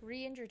actually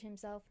re-injured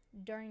himself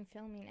during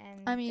filming,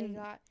 and I mean, they it's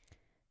had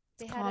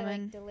to common.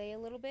 like delay a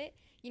little bit.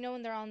 You know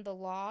when they're on the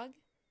log,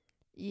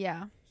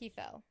 Yeah. he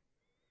fell,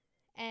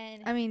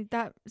 and I mean,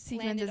 that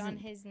sequence landed isn't... on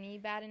his knee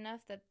bad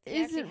enough that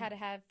they actually had to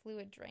have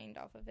fluid drained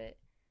off of it.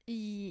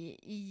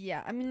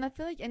 Yeah, I mean, I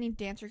feel like any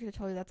dancer could have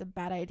told you that's a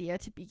bad idea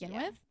to begin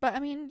Yeah. with. But, I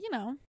mean, you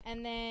know.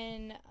 And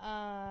then,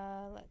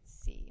 let's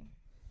see.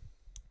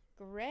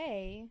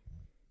 Gray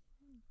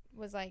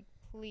was like,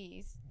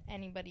 please,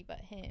 anybody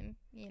but him,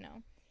 you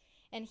know.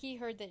 And he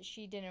heard that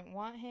she didn't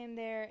want him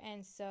there,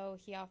 and so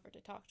he offered to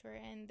talk to her,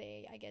 and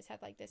they, I guess,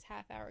 had like this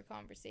half-hour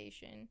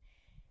conversation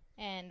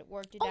and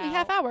worked it out. Only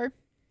half hour.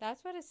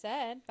 That's what it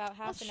said, about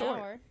half That's an short.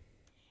 hour.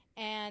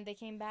 And they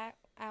came back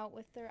out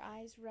with their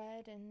eyes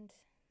red, and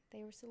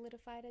they were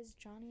solidified as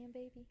Johnny and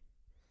Baby.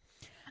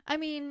 I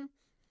mean,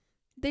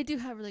 they do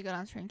have really good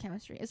on-screen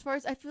chemistry. As far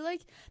as, I feel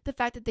like the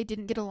fact that they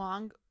didn't get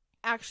along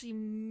actually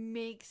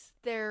makes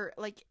their,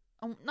 like,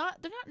 they're not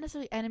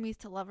necessarily enemies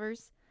to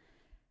lovers.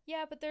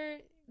 Yeah, but they're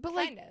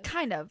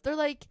kind of. They're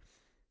like,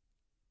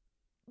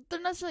 they're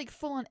not necessarily like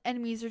full on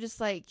enemies. They're just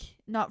like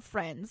not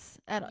friends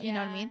at all. You know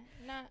what I mean?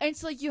 And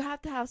so like you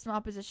have to have some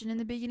opposition in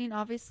the beginning,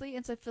 obviously.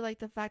 And so I feel like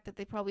the fact that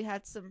they probably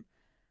had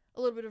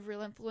a little bit of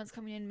real influence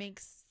coming in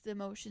makes the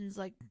emotions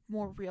like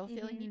more real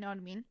feeling. You know what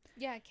I mean?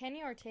 Yeah,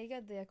 Kenny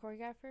Ortega, the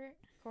choreographer.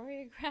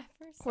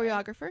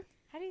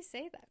 How do you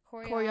say that?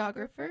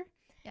 Choreographer.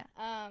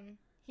 Yeah.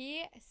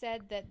 He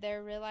said that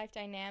their real life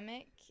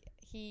dynamic,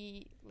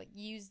 he like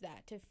used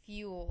that to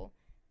fuel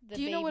the.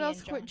 Do you know what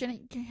else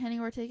Kenny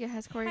Ortega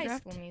has choreographed? High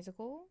School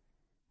Musical.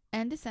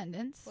 And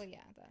Descendants. Well, yeah,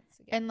 that's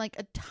again. And like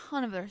a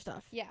ton of their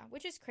stuff. Yeah,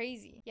 which is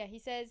crazy. Yeah, he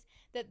says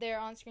that their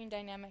on-screen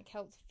dynamic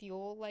helped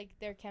fuel like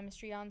their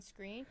chemistry on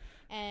screen,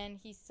 and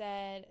he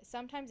said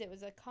sometimes it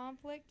was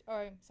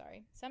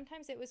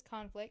sometimes it was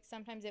conflict,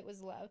 sometimes it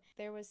was love.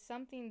 There was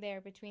something there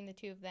between the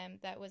two of them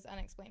that was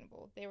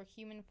unexplainable. They were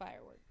human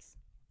fireworks.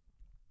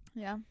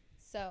 Yeah.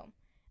 So,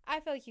 I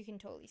feel like you can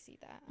totally see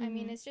that. I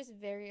mean, it's just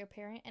very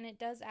apparent, and it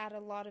does add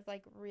a lot of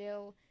like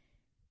real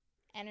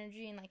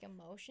energy and like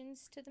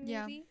emotions to the movie.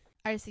 Yeah.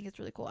 I just think it's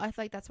really cool. I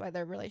feel like that's why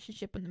their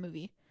relationship in the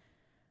movie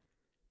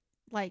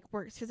like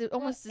works, because it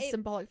almost is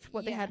symbolic for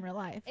what they had in real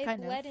life. It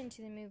led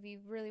into the movie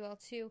really well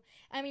too.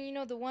 I mean, you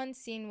know, the one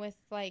scene with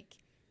like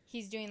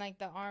he's doing like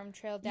the arm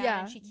trail down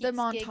and she keeps the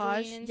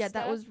montage. And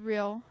that was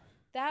real.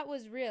 That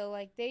was real.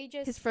 Like they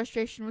just his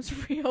frustration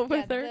was real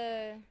with her.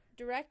 The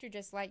director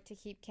just liked to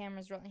keep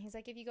cameras rolling. He's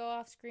like, if you go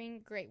off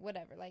screen, great,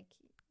 whatever. Like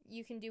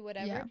you can do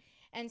whatever. Yeah.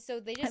 And so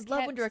they just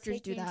love when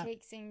directors do that.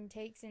 Takes and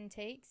takes and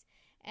takes.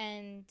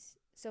 And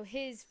so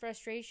his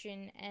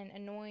frustration and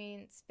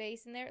annoyance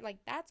face in there, like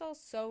that's all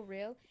so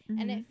real.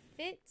 And it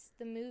fits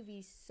the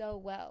movie so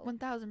well.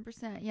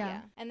 1000%,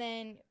 yeah. And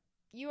then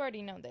you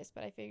already know this,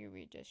 but I figured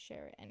we'd just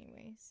share it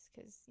anyways,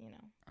 because, you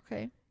know.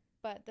 Okay.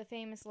 But the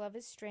famous Love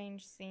is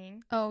Strange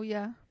scene. Oh,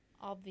 yeah.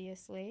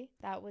 Obviously.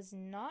 That was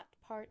not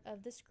part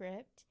of the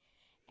script.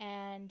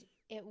 And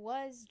it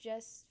was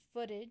just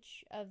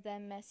footage of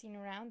them messing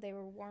around. They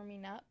were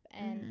warming up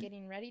and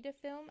getting ready to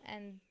film,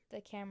 and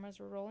the cameras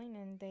were rolling,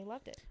 and they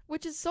loved it.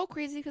 Which is so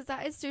crazy, because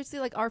that is seriously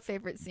like our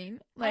favorite scene.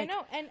 Like, I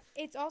know, and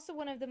it's also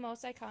one of the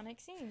most iconic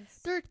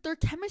scenes. Their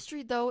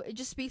chemistry, though, it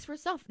just speaks for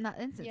itself in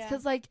that instance.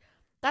 Because like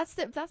that's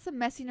the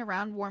messing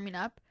around, warming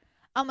up.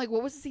 I'm like,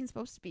 what was the scene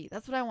supposed to be?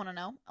 That's what I want to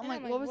know. I'm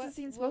like, what was the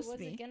scene supposed to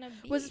be?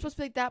 Was it supposed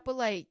to be like that, but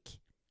like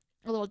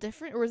a little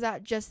different, or was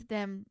that just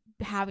them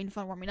having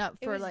fun warming up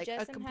for like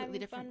a completely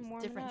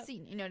different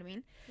scene? You know what I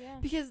mean? Yeah.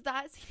 Because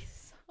that scene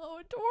is so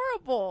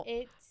adorable.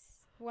 It's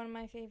one of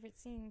my favorite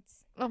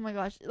scenes. Oh my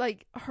gosh!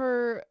 Like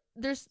their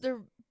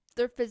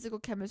physical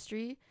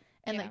chemistry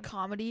and like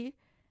comedy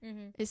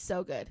is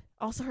so good.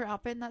 Also, her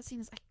outfit in that scene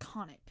is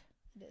iconic.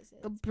 It is.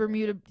 The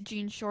Bermuda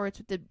jean shorts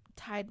with the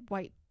tied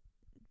white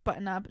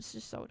button up. It's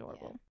just so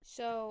adorable. Yeah.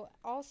 So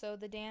also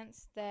the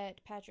dance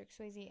that Patrick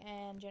Swayze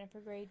and Jennifer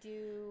Grey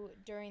do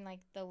during like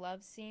the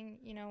love scene,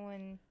 you know,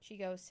 when she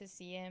goes to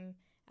see him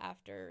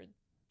after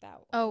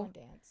that one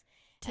dance.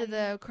 To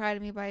the Cry to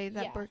Me by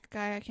that Burke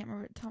guy. I can't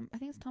remember. I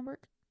think it's Tom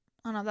Burke.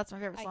 Oh no, that's my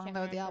favorite song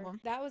though, the album.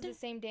 That was the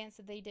same dance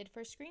that they did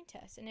for Screen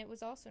Test, and it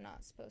was also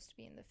not supposed to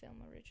be in the film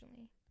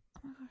originally.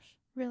 Oh my gosh.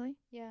 Really?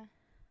 Yeah.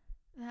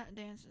 That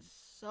dance is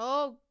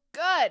so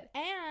good.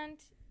 And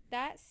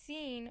that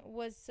scene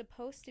was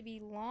supposed to be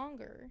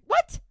longer.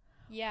 What?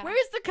 Yeah.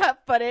 Where's the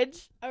cut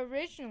footage?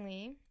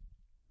 Originally,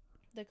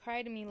 the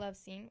Cry to Me love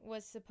scene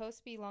was supposed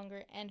to be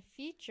longer and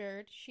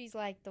featured She's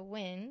Like the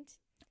Wind.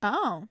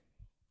 Oh.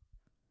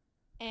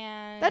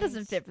 And that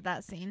doesn't fit for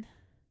that scene.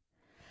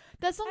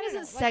 That song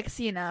isn't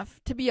sexy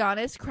enough, to be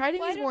honest. Cry to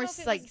Me is more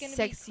like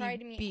sexy Cry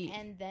to Me beat.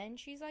 And then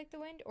She's Like the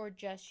Wind, or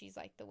just She's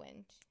Like the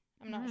Wind.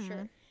 I'm not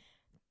sure.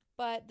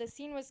 But the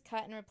scene was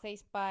cut and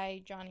replaced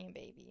by Johnny and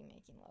Baby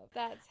making love.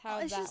 That's how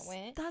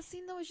went. That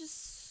scene, though, is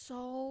just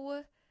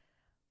so...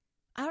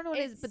 I don't know what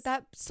it is, but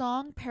that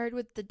song paired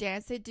with the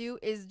dance they do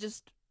is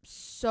just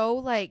so,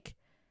 like...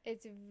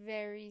 It's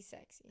very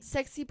sexy.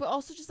 Sexy, but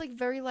also just, like,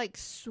 very, like,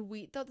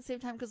 sweet, though, at the same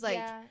time. Because,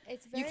 like,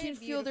 it's very you can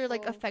feel their,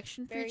 like,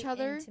 affection for each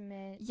other. Very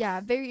intimate.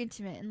 Yeah, very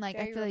intimate. And, like,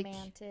 very I feel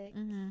romantic.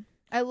 like...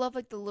 I love,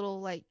 like, the little,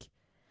 like...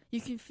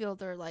 You can feel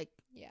their, like,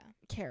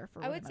 care for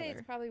I one would say another.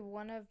 it's probably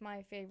one of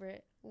my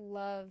favorite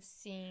love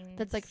scenes.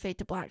 That's like Fade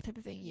to Black type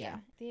of thing. Yeah.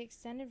 The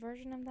extended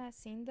version of that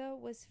scene, though,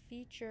 was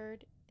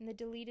featured in the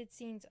deleted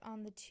scenes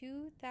on the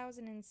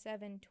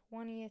 2007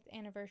 20th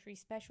anniversary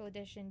special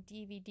edition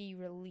DVD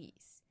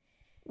release.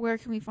 Where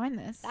can we find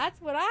this? That's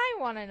what I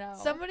want to know.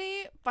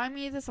 Somebody find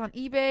me this on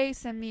eBay.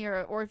 Send me,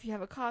 or if you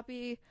have a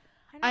copy,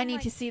 I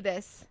need to see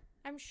this.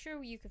 I'm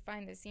sure you could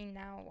find the scene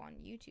now on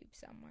YouTube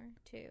somewhere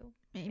too.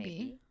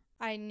 Maybe.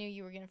 I knew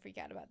you were gonna freak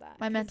out about that.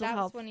 My mental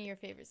health That's one of your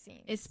favorite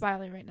scenes. It's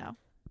spiraling right now.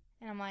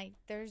 And I'm like,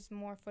 there's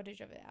more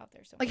footage of it out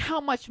there somewhere. Like, how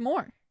much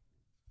more?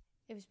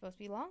 It was supposed to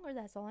be longer.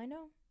 That's all I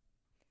know.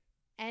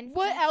 And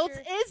what else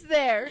is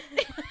there?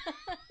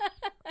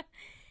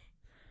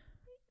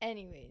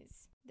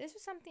 Anyways, this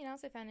was something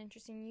else I found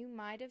interesting. You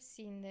might have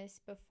seen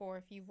this before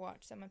if you've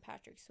watched some of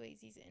Patrick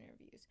Swayze's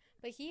interviews.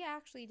 But he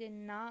actually did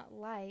not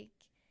like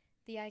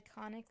the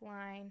iconic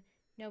line,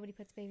 "Nobody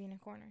puts baby in a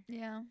corner."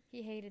 Yeah.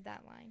 He hated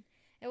that line.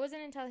 It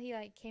wasn't until he,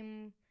 like,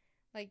 came,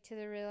 like, to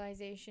the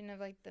realization of,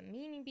 like, the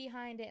meaning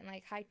behind it and,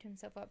 like, hyped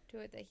himself up to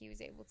it that he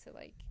was able to,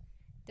 like,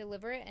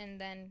 deliver it, and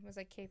then was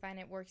like, okay, fine,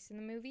 it works in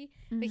the movie.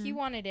 Mm-hmm. But he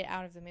wanted it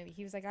out of the movie.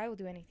 He was like, I will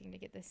do anything to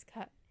get this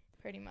cut,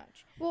 pretty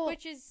much. Well,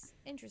 which is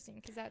interesting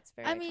because that's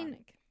very iconic. Mean,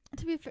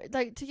 to be fair,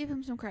 like, to give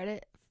him some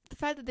credit, the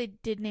fact that they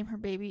did name her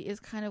baby is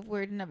kind of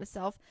weird in and of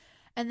itself.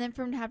 And then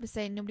for him to have to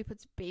say, nobody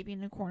puts baby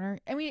in a corner.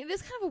 I mean, it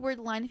is kind of a weird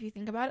line if you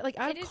think about it. Like,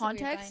 out of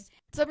context.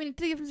 So, I mean,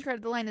 to give him some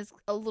credit, the line is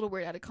a little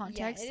weird out of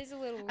context. Yeah, it is a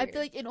little weird. I feel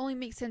like it only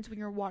makes sense when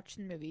you're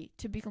watching the movie,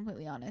 to be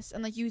completely honest.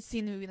 And, like, you've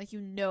seen the movie, like, you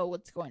know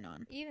what's going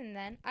on. Even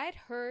then, I'd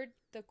heard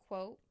the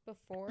quote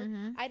before.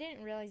 Mm-hmm. I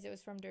didn't realize it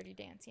was from Dirty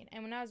Dancing.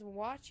 And when I was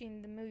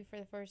watching the movie for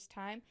the first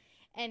time,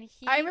 and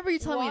I remember you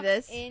telling me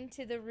this.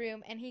 Into the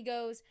room, and he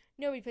goes,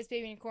 nobody puts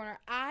baby in a corner.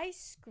 I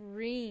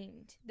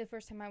screamed the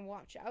first time I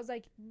watched it. I was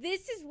like,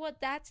 this is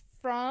what that's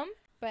from?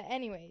 But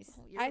anyways,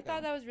 I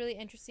thought that was really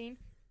interesting.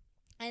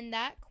 And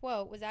that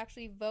quote was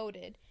actually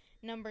voted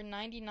number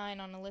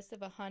 99 on a list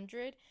of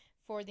 100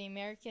 for the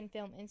American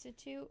Film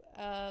Institute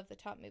of the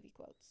top movie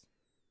quotes.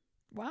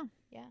 Wow.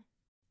 Yeah.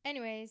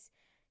 Anyways,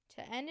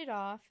 to end it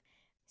off,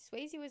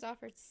 Swayze was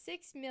offered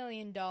 $6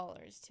 million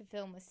to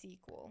film a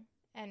sequel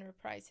and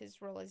reprise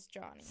his role as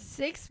Johnny.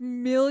 $6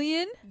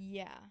 million?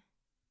 Yeah.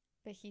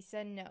 But he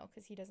said no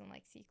because he doesn't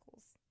like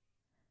sequels.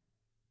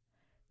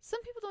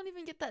 Some people don't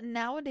even get that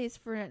nowadays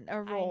for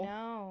a role. I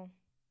know.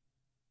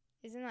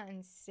 Isn't that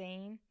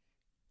insane?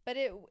 But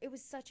it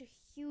was such a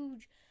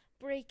huge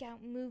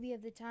breakout movie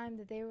of the time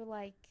that they were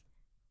like...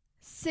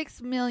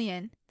 $6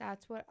 million.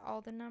 That's what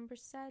all the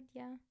numbers said,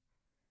 yeah.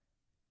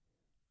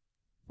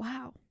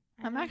 Wow.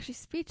 I'm actually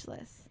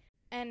speechless.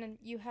 And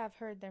you have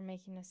heard they're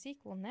making a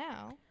sequel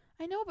now.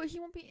 I know, but he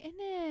won't be in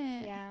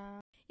it.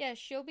 Yeah. Yeah,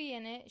 she'll be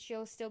in it.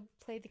 She'll still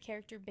play the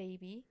character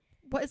Baby.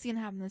 What is going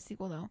to happen in the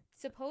sequel, though?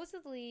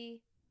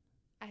 Supposedly,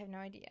 I have no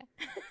idea.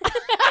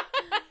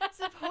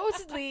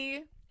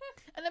 Supposedly.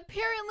 And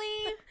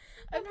apparently,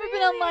 I've never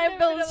been on live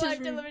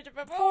television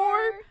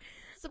before.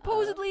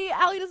 Supposedly,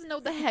 Allie doesn't know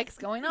what the heck's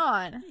going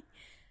on.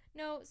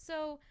 No,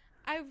 so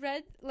I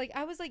read, like,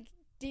 I was, like,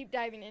 deep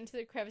diving into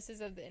the crevices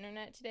of the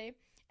internet today.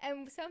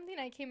 And something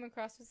I came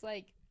across was,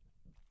 like,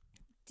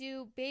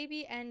 do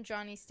Baby and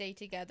Johnny stay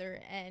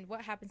together, and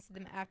what happens to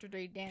them after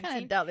Dirty Dancing? I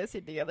kind of doubt they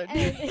stay together. And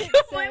it says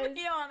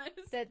be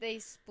honest. That they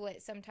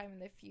split sometime in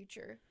the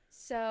future.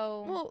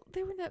 So, well,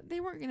 they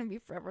weren't gonna be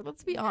forever.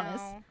 Let's be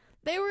honest.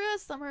 They were a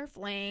summer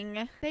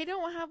fling. They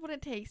don't have what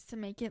it takes to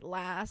make it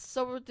last.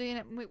 So what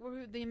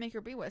do they make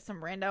her be with?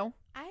 Some rando?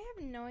 I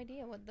have no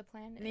idea what the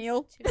plan is.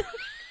 Neil.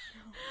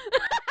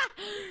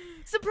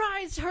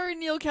 Surprise! Her and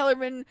Neil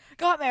Kellerman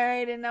got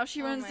married, and now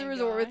she runs the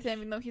resort with him,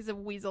 even though he's a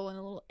weasel and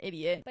a little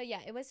idiot. But yeah,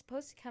 it was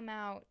supposed to come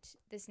out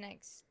this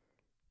next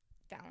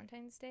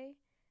Valentine's Day.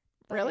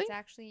 Really? It's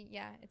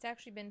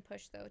actually been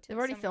pushed though to They've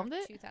already filmed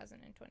it?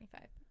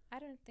 2025. I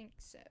don't think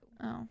so.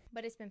 Oh.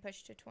 But it's been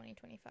pushed to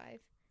 2025.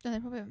 Then they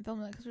probably haven't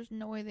filmed it because there's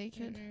no way they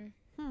could.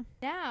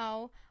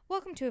 Now,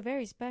 welcome to a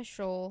very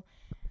special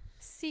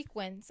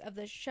sequence of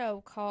the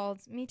show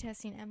called Me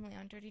Testing Emily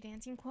on Dirty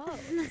Dancing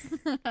Quotes.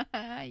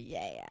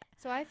 Yeah.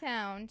 So I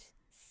found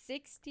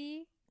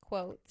 60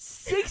 quotes.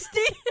 60?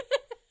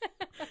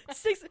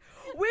 60.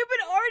 We've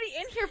been already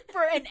in here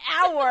for an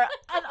hour,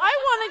 and I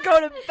want to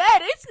go to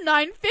bed. It's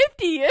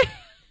 9:50.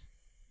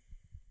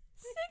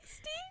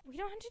 60? We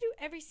don't have to do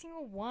every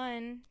single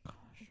one. Gosh.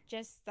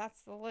 Just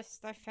that's the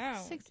list I found.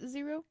 60?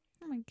 Oh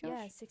my gosh.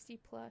 Yeah, 60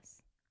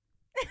 plus.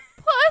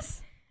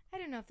 Plus? I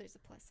don't know if there's a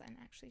plus sign,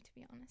 actually, to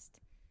be honest.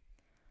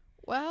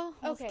 Well,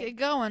 let's get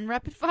going.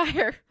 Rapid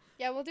fire.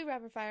 Yeah, we'll do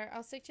rapid fire.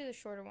 I'll stick to the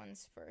shorter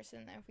ones first,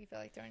 and then if we feel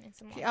like throwing in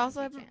some more.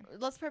 Also,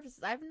 let's preface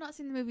this. I have not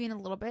seen the movie in a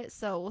little bit,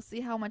 so we'll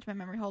see how much my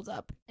memory holds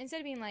up. Instead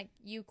of being like,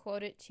 you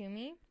quote it to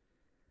me,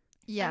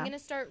 yeah, I'm going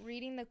to start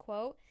reading the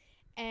quote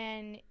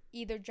and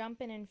either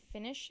jump in and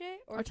finish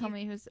it, or tell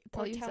me who says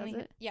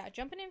it. Yeah,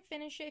 jump in and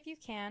finish it if you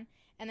can,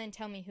 and then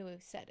tell me who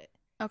said it.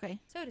 Okay.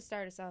 So to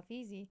start us off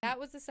easy, that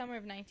was the summer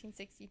of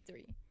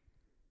 1963.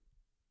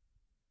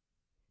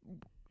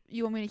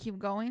 You want me to keep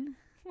going?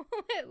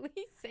 Well, at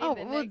least say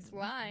the next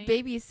line.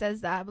 Baby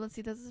says that, but let's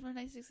see. This is my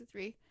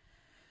 1963.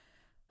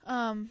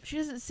 She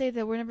doesn't say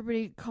that when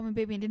everybody called me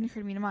baby and didn't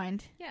occur to me to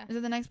mind. Yeah. Is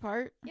it the next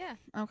part? Yeah.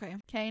 Okay.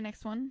 Okay,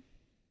 next one.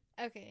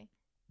 Okay.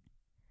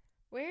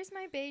 Where's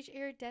my beige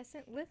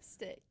iridescent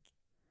lipstick?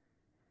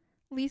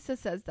 Lisa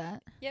says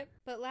that. Yep,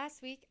 but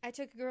last week I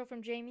took a girl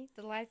from Jamie,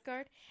 the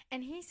lifeguard,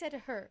 and he said to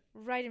her,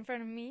 right in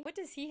front of me, what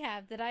does he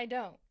have that I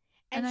don't?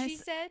 And she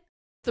said,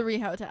 3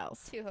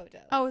 hotels. 2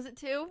 hotels. Oh, is it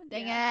 2?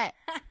 Dang it.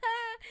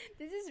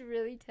 This is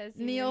really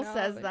testing. Neil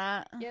says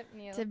that. Yep,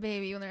 Neil. To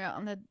baby when they're out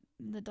on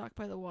the dock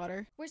by the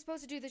water. We're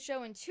supposed to do the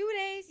show in 2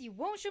 days. You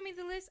won't show me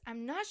the list.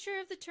 I'm not sure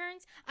of the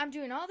turns. I'm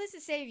doing all this to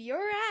save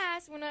your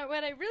ass when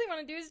what I really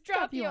want to do is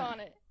drop you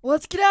on it.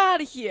 Let's get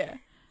out of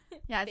here.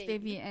 Yeah, it's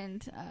Baby. baby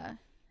and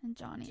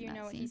Johnny. Do you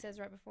know what he says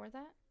right before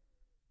that?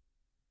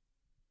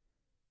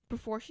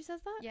 Before she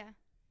says that? Yeah.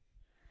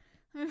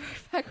 Let me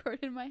write backward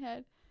in my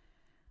head.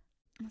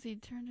 Let's see,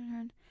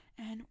 turn,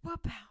 and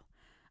whoop out.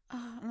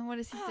 And then what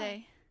does he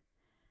say?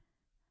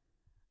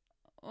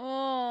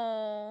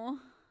 Oh.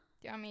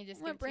 Do you want me to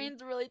just My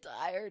brain's really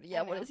tired.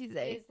 Yeah, what does he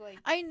say? Like,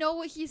 I know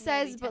what he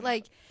says, but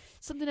like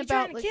something you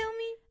about trying like to kill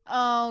me?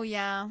 Oh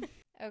yeah.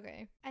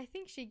 Okay. I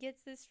think she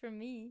gets this from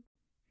me.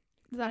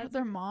 Is that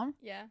their mom?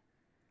 Yeah.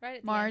 Right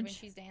at the Marge. end when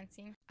she's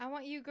dancing. I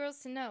want you girls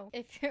to know,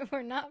 if it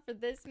were not for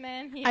this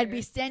man here, I'd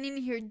be standing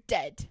here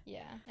dead.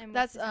 Yeah. And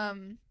that's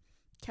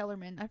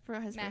Kellerman. I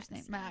forgot his Max. first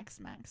name.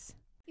 Max.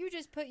 You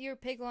just put your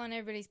pickle on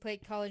everybody's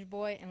plate, college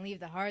boy, and leave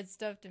the hard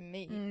stuff to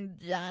me.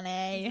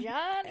 Johnny.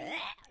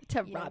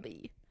 To Yeah.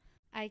 Robbie.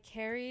 I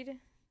carried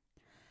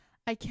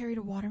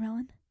a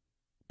watermelon.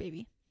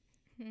 Baby.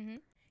 Mm-hmm.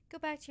 Go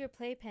back to your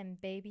playpen,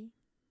 baby.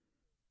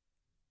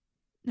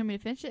 You want me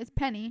to finish it? It's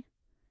Penny.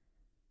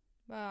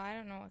 Well, I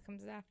don't know what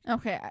comes after.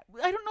 Okay.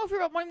 I don't know if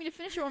you're wanting me to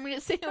finish it or want me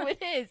to say who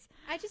it is.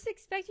 I just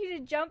expect you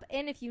to jump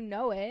in if you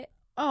know it.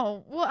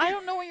 Oh, well, I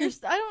don't know what you're...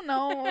 I don't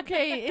know.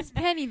 Okay, it's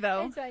Penny,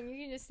 though. It's fine. You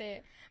can just say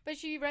it. But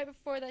right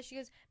before that, she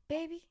goes,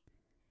 baby,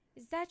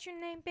 is that your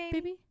name, baby?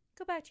 Baby?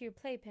 Go back to your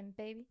playpen,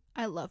 baby.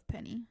 I love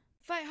Penny.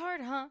 Fight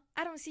hard, huh?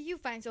 I don't see you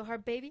fighting so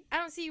hard, baby. I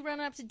don't see you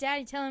running up to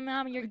daddy telling him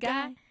I'm your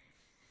guy.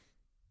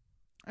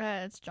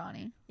 It's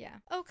Johnny. Yeah.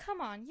 Oh, come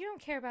on. You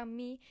don't care about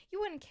me. You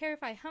wouldn't care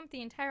if I humped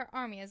the entire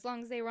army as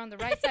long as they were on the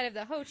right side of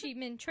the Ho Chi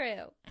Minh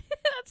Trail.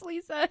 That's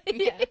Lisa.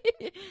 Yeah.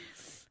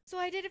 So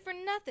I did it for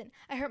nothing.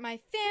 I hurt my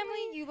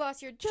family. You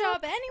lost your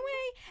job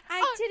anyway.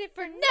 I did it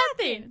for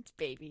nothing. It's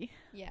baby.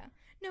 Yeah.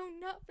 No,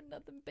 not for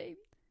nothing, baby.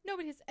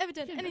 Nobody has ever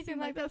done anything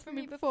like that for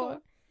me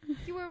before.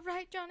 You were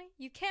right, Johnny.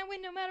 You can't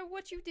win no matter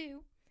what you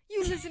do.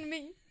 You listen to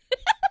me.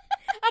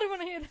 I don't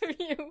want to hear that from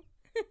you.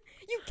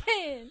 You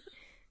can.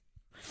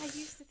 I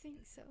used to think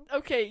so.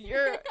 Okay,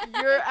 your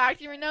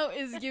acting right now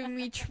is giving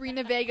me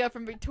Trina Vega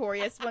from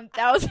Victorious 1000%.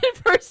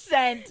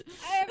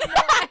 I have no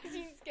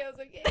acting skills,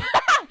 okay?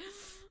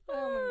 Oh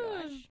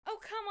my gosh. Oh,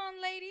 come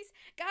on, ladies.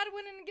 God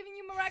wouldn't have given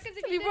you maracas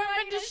if you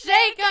weren't didn't to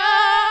shake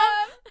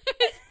 'em.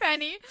 It's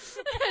Penny.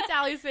 It's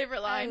Allie's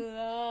favorite line. I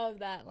love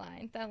that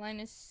line. That line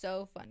is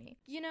so funny.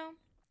 You know,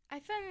 I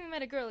finally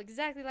met a girl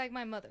exactly like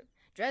my mother.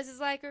 Dresses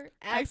like her,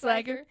 acts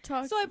like her,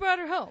 talks. so I brought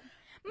her home.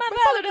 My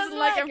father doesn't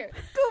like her.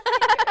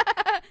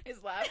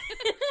 His laugh.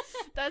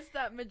 That's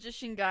that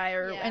magician guy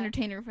or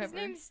entertainer, whoever. His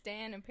name's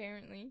Stan,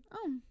 apparently.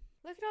 Oh.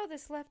 Look at all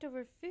this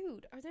leftover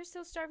food. Are there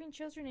still starving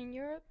children in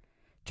Europe?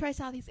 Try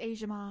Southeast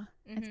Asia, Ma.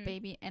 Mm-hmm. It's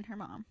baby and her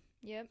mom.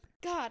 Yep.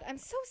 God, I'm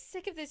so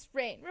sick of this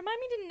rain. Remind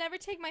me to never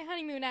take my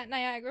honeymoon at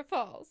Niagara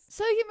Falls.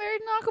 So you get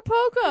married in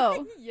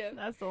Acapulco. Yep.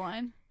 That's the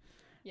line.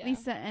 Yeah.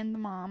 Lisa and the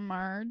mom,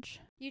 Marge.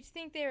 You'd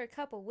think they were a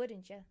couple,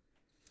 wouldn't you?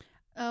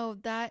 Oh,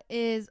 that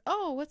is...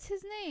 Oh, what's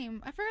his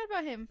name? I forgot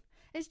about him.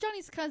 It's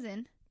Johnny's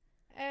cousin.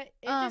 It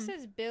just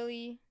says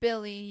Billy.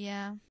 Billy,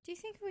 yeah. Do you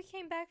think if we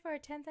came back for our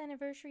 10th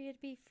anniversary, it'd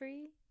be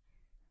free?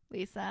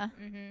 Lisa.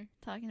 Mm-hmm.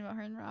 Talking about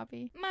her and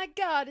Robbie. My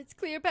God, it's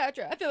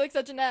Cleopatra. I feel like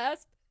such an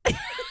ass.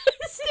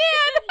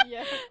 Stan!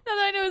 Yeah. Now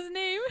that I know his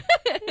name.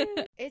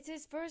 It's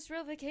his first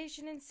real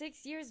vacation in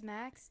 6 years,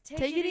 Max.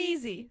 Take it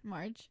easy,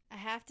 Marge. I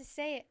have to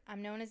say it.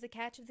 I'm known as the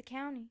catch of the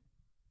county.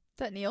 Is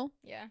that Neil?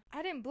 Yeah.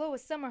 I didn't blow a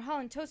summer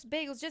Holland toast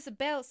bagels just to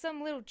bail at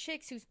some little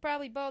chicks who's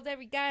probably balled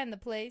every guy in the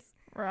place.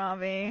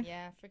 Robbie.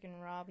 Yeah,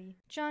 freaking Robbie.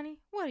 Johnny,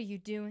 what are you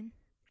doing?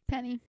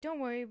 Penny. Don't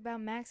worry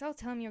about Max. I'll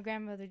tell him your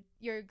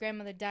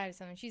grandmother died or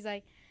something. She's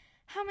like,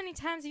 how many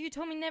times have you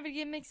told me never to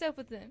get mixed up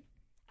with them?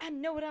 I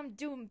know what I'm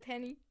doing,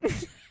 Penny.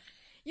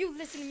 You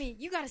listen to me.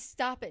 You gotta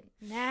stop it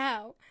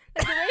now.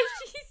 Like, the way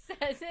she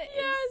says it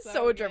is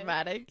so good.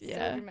 dramatic.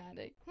 Yeah. So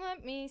dramatic.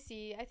 Let me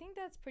see. I think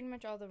that's pretty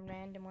much all the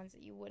random ones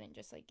that you wouldn't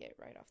just like get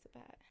right off the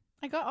bat.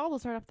 I got all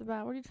those right off the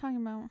bat. What are you talking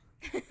about?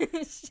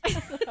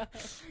 Shut up.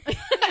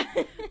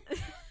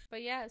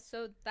 But yeah,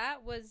 so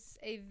that was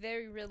a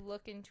very real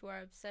look into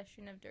our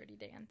obsession of Dirty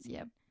Dancing.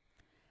 Yep.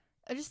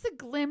 Just a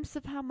glimpse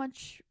of how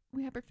much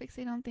we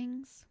hyperfixate on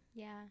things.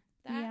 Yeah.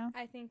 That,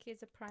 I think,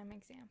 is a prime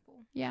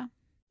example. Yeah.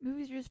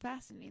 Movies are just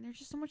fascinating. There's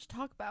just so much to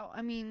talk about.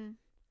 I mean,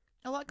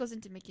 a lot goes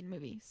into making a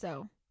movie,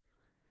 so.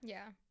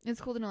 Yeah. It's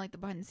cool to know, like, the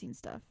behind-the-scenes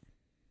stuff.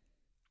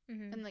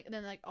 and like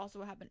then like also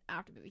what happened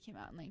after the movie came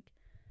out, and like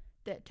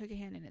that took a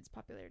hand in its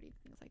popularity,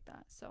 things like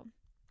that. So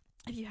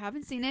if you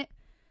haven't seen it,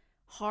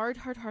 hard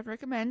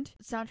recommend.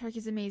 Soundtrack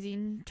is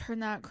amazing. Turn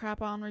that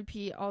crap on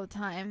repeat all the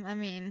time. I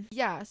mean,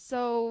 yeah,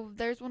 so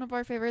there's one of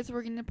our favorites.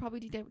 We're gonna probably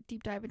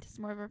deep dive into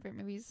some more of our favorite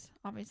movies,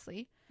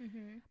 obviously.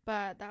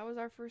 But that was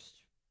our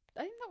first,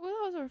 I think that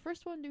was our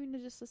first one doing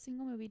just a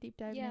single movie deep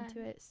dive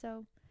into it.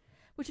 So,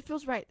 which it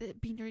feels right,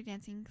 that being Dirty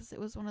Dancing, because it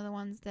was one of the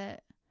ones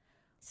that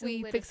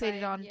we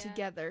fixated on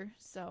together.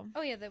 So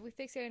that we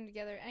fixated on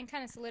together and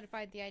kind of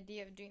solidified the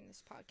idea of doing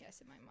this podcast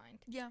in my mind.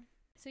 Yeah.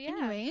 So yeah.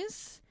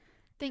 Anyways,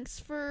 thanks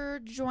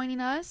for joining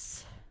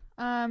us.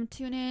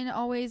 Tune in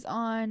always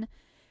on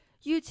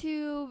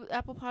YouTube,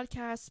 Apple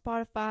Podcasts,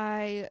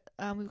 Spotify.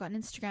 We've got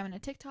an Instagram and a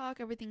TikTok.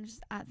 Everything's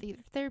just at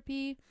Theater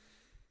Therapy.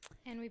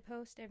 And we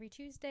post every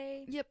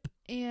Tuesday. Yep.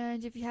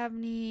 And if you have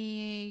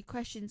any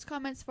questions,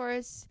 comments for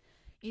us,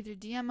 either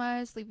DM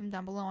us, leave them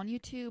down below on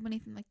YouTube,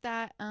 anything like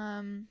that.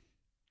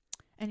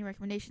 Any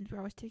recommendations, we're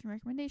always taking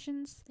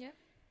recommendations. Yep.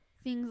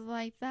 Things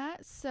like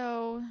that.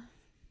 So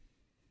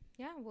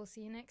yeah, we'll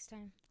see you next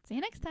time. See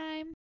you next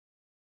time.